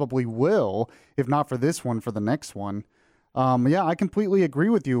he probably will, if not for this one, for the next one. Yeah, I completely agree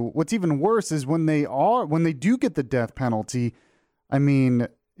with you. What's even worse is when they do get the death penalty, I mean,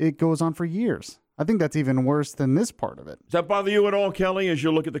 it goes on for years. I think that's even worse than this part of it. Does that bother you at all, Kelly, as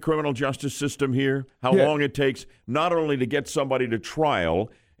you look at the criminal justice system here? How long it takes not only to get somebody to trial,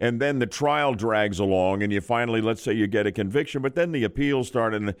 and then the trial drags along, and you finally, let's say you get a conviction, but then the appeals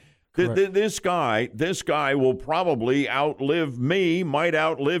start, and This guy will probably outlive me, might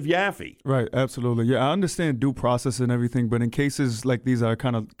outlive Yaffee. Right, absolutely. Yeah, I understand due process and everything, but in cases like these are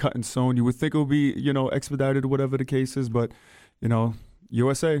kind of cut and sewn, you would think it would be, expedited or whatever the case is, but,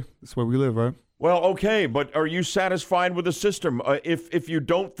 USA, that's where we live, right? Well, okay, but are you satisfied with the system? If you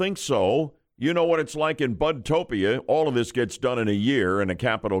don't think so, you know what it's like in Budtopia. All of this gets done in a year in a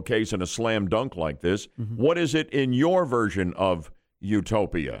capital case and a slam dunk like this. Mm-hmm. What is it in your version of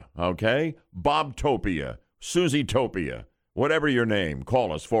Utopia? Okay? Bobtopia, Susie-topia, whatever your name.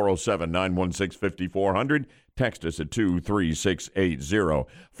 Call us 407-916-5400. Text us at 23680.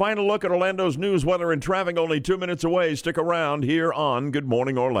 Final look at Orlando's news, weather, and traffic only 2 minutes away. Stick around here on Good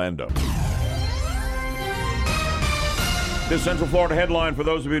Morning Orlando. This Central Florida headline for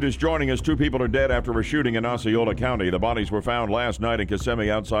those of you just joining us: 2 people are dead after a shooting in Osceola County. The bodies were found last night in Kissimmee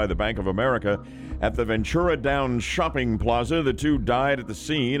outside the Bank of America at the Ventura Downs Shopping Plaza. The 2 died at the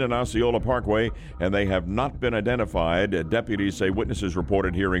scene in Osceola Parkway, and they have not been identified. Deputies say witnesses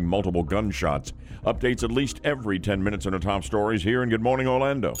reported hearing multiple gunshots. Updates at least every 10 minutes in the top stories here in Good Morning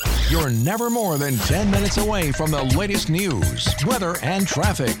Orlando. You're never more than 10 minutes away from the latest news, weather, and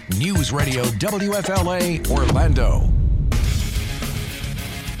traffic. News Radio WFLA Orlando.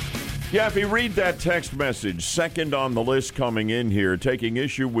 Yaffee, read that text message. Second on the list coming in here, taking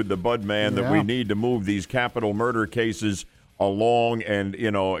issue with the Bud man that we need to move these capital murder cases along and,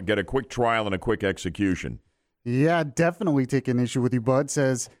 get a quick trial and a quick execution. Yeah, definitely taking issue with you, Bud.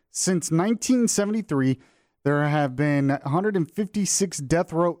 Says, since 1973, there have been 156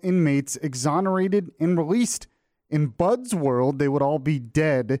 death row inmates exonerated and released. In Bud's world, they would all be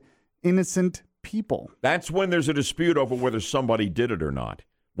dead, innocent people. That's when there's a dispute over whether somebody did it or not.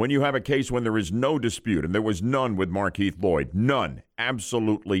 When you have a case when there is no dispute, and there was none with Markeith Loyd. None.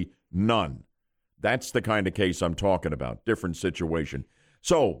 Absolutely none. That's the kind of case I'm talking about. Different situation.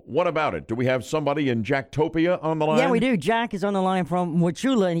 So, what about it? Do we have somebody in Jacktopia on the line? Yeah, we do. Jack is on the line from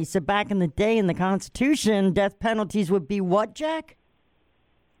Wauchula, and he said back in the day in the Constitution, death penalties would be what, Jack?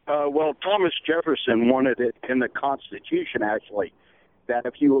 Well, Thomas Jefferson wanted it in the Constitution, actually, that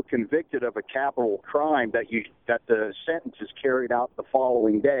if you were convicted of a capital crime, that the sentence is carried out the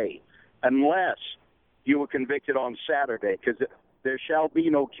following day, unless you were convicted on Saturday, because there shall be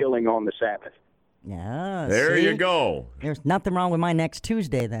no killing on the Sabbath. Yeah. There you go. There's nothing wrong with my next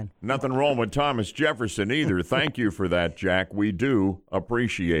Tuesday, then. Nothing wrong with Thomas Jefferson either. Thank you for that, Jack. We do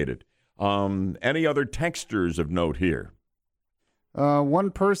appreciate it. Any other texters of note here?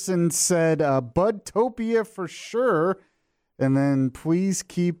 One person said, Budtopia for sure. And then please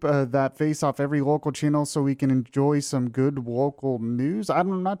keep that face off every local channel so we can enjoy some good local news.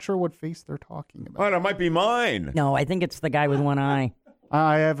 I'm not sure what face they're talking about. Oh, that might be mine. No, I think it's the guy with one eye.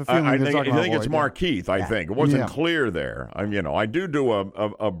 I have a feeling I think it's Markeith, I think. It wasn't clear there. I do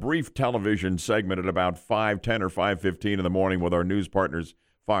a brief television segment at about 5:10 or 5:15 in the morning with our news partners,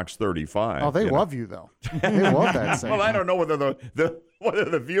 Fox 35. Oh, they love you, though. They love that segment. Well, I don't know whether whether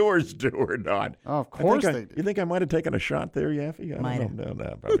the viewers do or not. Oh, of course they do. You think I might have taken a shot there, Yaffee? I don't know.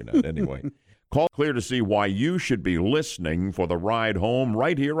 No, probably not. Anyway, call clear to see why you should be listening for the ride home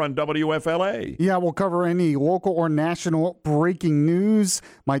right here on WFLA. Yeah, we'll cover any local or national breaking news.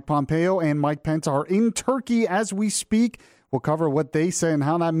 Mike Pompeo and Mike Pence are in Turkey as we speak. We'll cover what they say and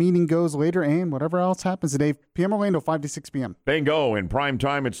how that meeting goes later and whatever else happens today. PM Orlando, 5 to 6 p.m. Bingo. In prime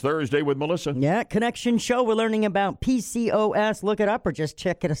time, it's Thursday with Melissa. Yeah, Connection Show. We're learning about PCOS. Look it up or just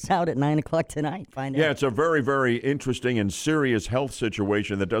check us out at 9 o'clock tonight. Find out. Yeah, it's a very, very interesting and serious health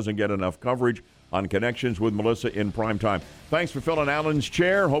situation that doesn't get enough coverage on Connections with Melissa in prime time. Thanks for filling Alan's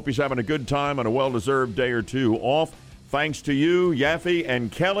chair. Hope he's having a good time on a well-deserved day or two off. Thanks to you, Yaffee,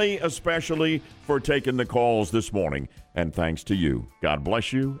 and Kelly especially for taking the calls this morning. And thanks to you. God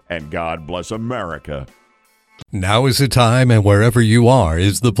bless you, and God bless America. Now is the time, and wherever you are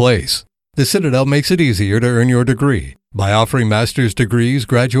is the place. The Citadel makes it easier to earn your degree by offering master's degrees,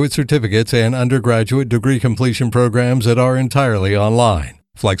 graduate certificates, and undergraduate degree completion programs that are entirely online.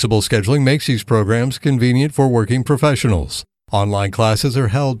 Flexible scheduling makes these programs convenient for working professionals. Online classes are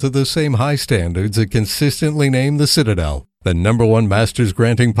held to the same high standards that consistently name the Citadel the #1 master's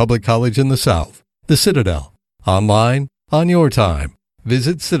granting public college in the South. The Citadel. Online, on your time.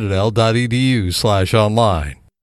 Visit citadel.edu/online.